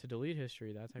 But to delete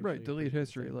history, that's actually Right, delete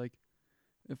history. Like,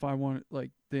 if I want,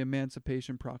 like, the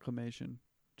Emancipation Proclamation,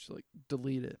 just, like,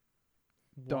 delete it.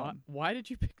 Done. Why did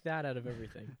you pick that out of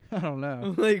everything? I don't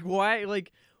know. Like, why?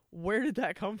 Like, where did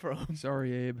that come from?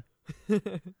 Sorry, Abe.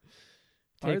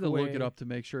 I had to look it up to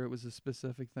make sure it was a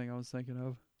specific thing I was thinking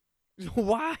of.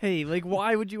 Why? Like,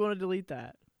 why would you want to delete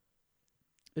that?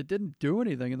 It didn't do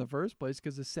anything in the first place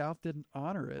because the South didn't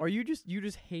honor it. Or you just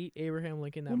hate Abraham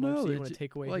Lincoln that Well, much, no, so you it's want to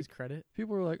take away like- his credit?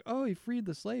 People were like, "Oh, he freed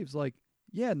the slaves." Like,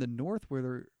 yeah, in the North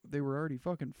where they were already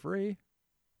fucking free.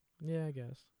 Yeah, I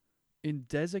guess. In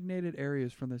designated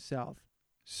areas from the South.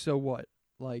 So what?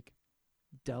 Like,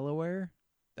 Delaware?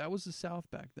 That was the South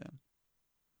back then.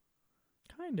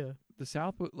 Kinda. The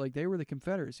South, like, they were the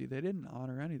Confederacy. They didn't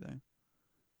honor anything.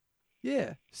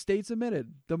 Yeah, states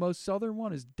admitted. The most southern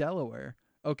one is Delaware.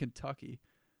 Oh, Kentucky.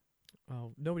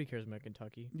 Oh, nobody cares about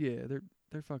Kentucky. Yeah,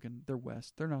 they're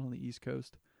west. They're not on the East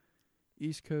Coast.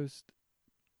 East Coast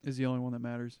is the only one that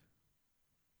matters.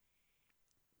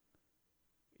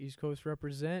 East Coast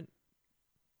represent.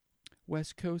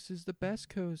 West Coast is the best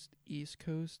coast. East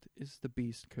Coast is the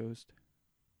beast coast.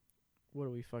 What are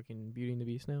we, fucking Beauty and the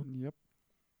Beast now? Yep.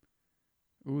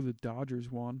 Ooh, the Dodgers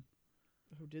won.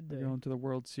 Who did They're they? going to the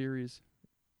World Series.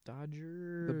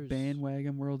 Dodgers. The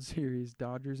bandwagon World Series.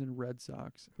 Dodgers and Red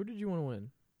Sox. Who did you want to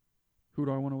win? Who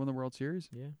do I want to win the World Series?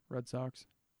 Yeah. Red Sox.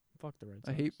 Fuck the Red Sox.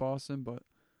 I hate Boston, but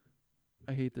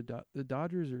I hate the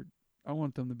Dodgers. I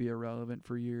want them to be irrelevant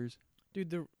for years. Dude,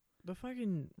 the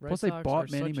fucking Red Plus, Sox they bought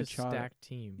are Manny such Machado. a stacked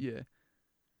team. Yeah.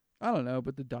 I don't know,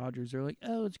 but the Dodgers are like,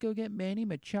 oh, let's go get Manny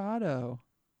Machado.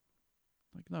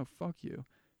 Like, no, fuck you.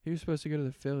 He was supposed to go to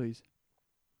the Phillies.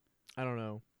 I don't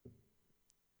know.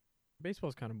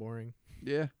 Baseball's kind of boring.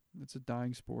 Yeah, it's a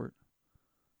dying sport.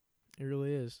 It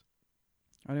really is.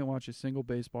 I didn't watch a single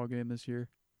baseball game this year.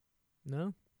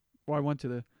 No? Well,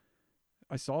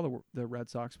 I saw the Red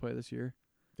Sox play this year.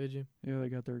 Did you? Yeah, they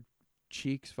got their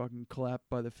cheeks fucking clapped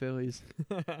by the Phillies.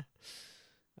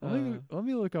 Let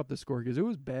me look up the score because it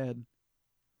was bad.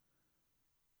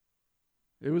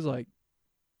 It was like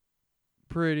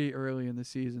pretty early in the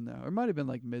season though. It might have been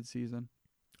like mid-season.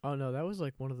 Oh, no, that was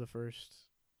like one of the first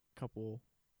couple.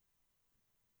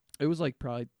 It was like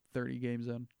probably 30 games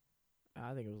in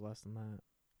I think it was less than that.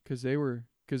 because they were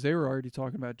already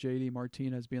talking about JD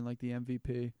Martinez being like the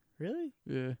MVP. Really?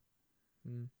 Yeah,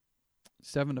 Mm.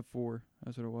 7-4.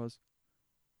 That's what it was.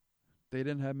 They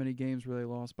didn't have many games where they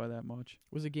lost by that much.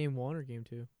 Was it game 1 or game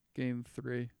 2? Game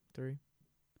 3. 3.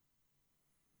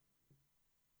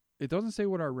 It doesn't say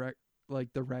what our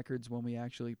the records when we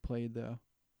actually played though.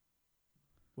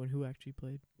 When who actually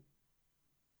played?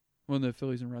 When the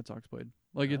Phillies and Red Sox played.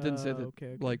 Like it didn't say that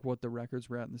Okay. like what the records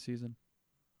were at in the season.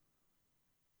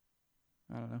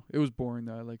 I don't know. It was boring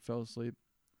though. I like fell asleep.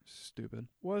 Stupid.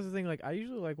 What was the thing? Like, I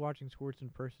usually like watching sports in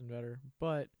person better,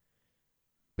 but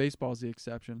Baseball's the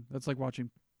exception. That's like watching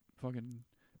fucking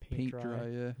paint dry.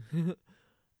 Yeah.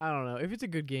 I don't know. If it's a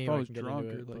good game, If I I was can get drunk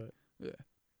into or, it. like, But yeah.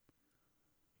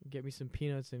 get me some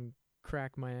peanuts and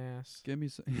crack my ass. Give me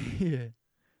some. Yeah.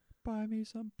 Buy me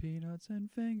some peanuts and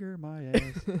finger my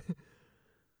ass.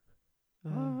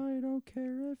 I don't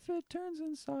care if it turns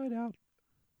inside out.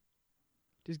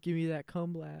 Just give me that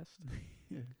cum blast.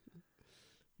 Yeah.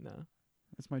 No.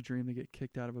 That's my dream to get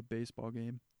kicked out of a baseball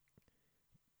game.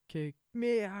 Kick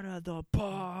me out of the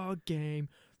ball game.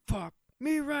 Fuck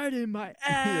me right in my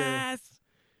ass.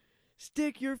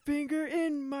 Stick your finger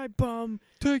in my bum.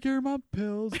 Take your mom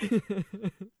pills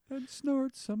and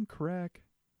snort some crack.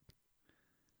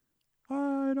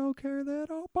 I don't care that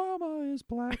Obama is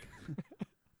black.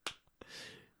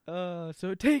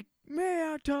 So take me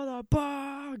out to the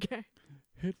ball game.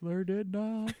 Hitler did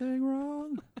nothing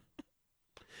wrong.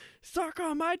 Suck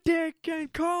on my dick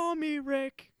and call me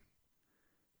Rick.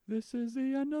 This is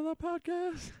the end of the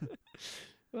podcast.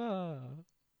 We're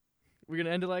going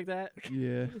to end it like that?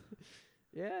 Yeah.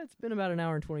 Yeah, it's been about an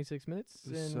hour and 26 minutes. Just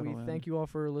and settle we in. thank you all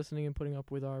for listening and putting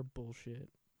up with our bullshit.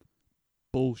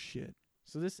 Bullshit.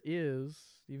 So this is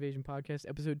the Evasion Podcast,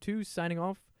 episode 2, signing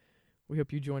off. We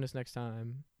hope you join us next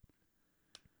time.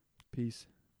 Peace.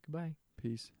 Goodbye.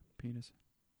 Peace. Penis.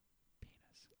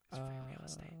 Penis. It's free real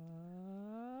estate.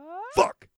 Uh, Fuck!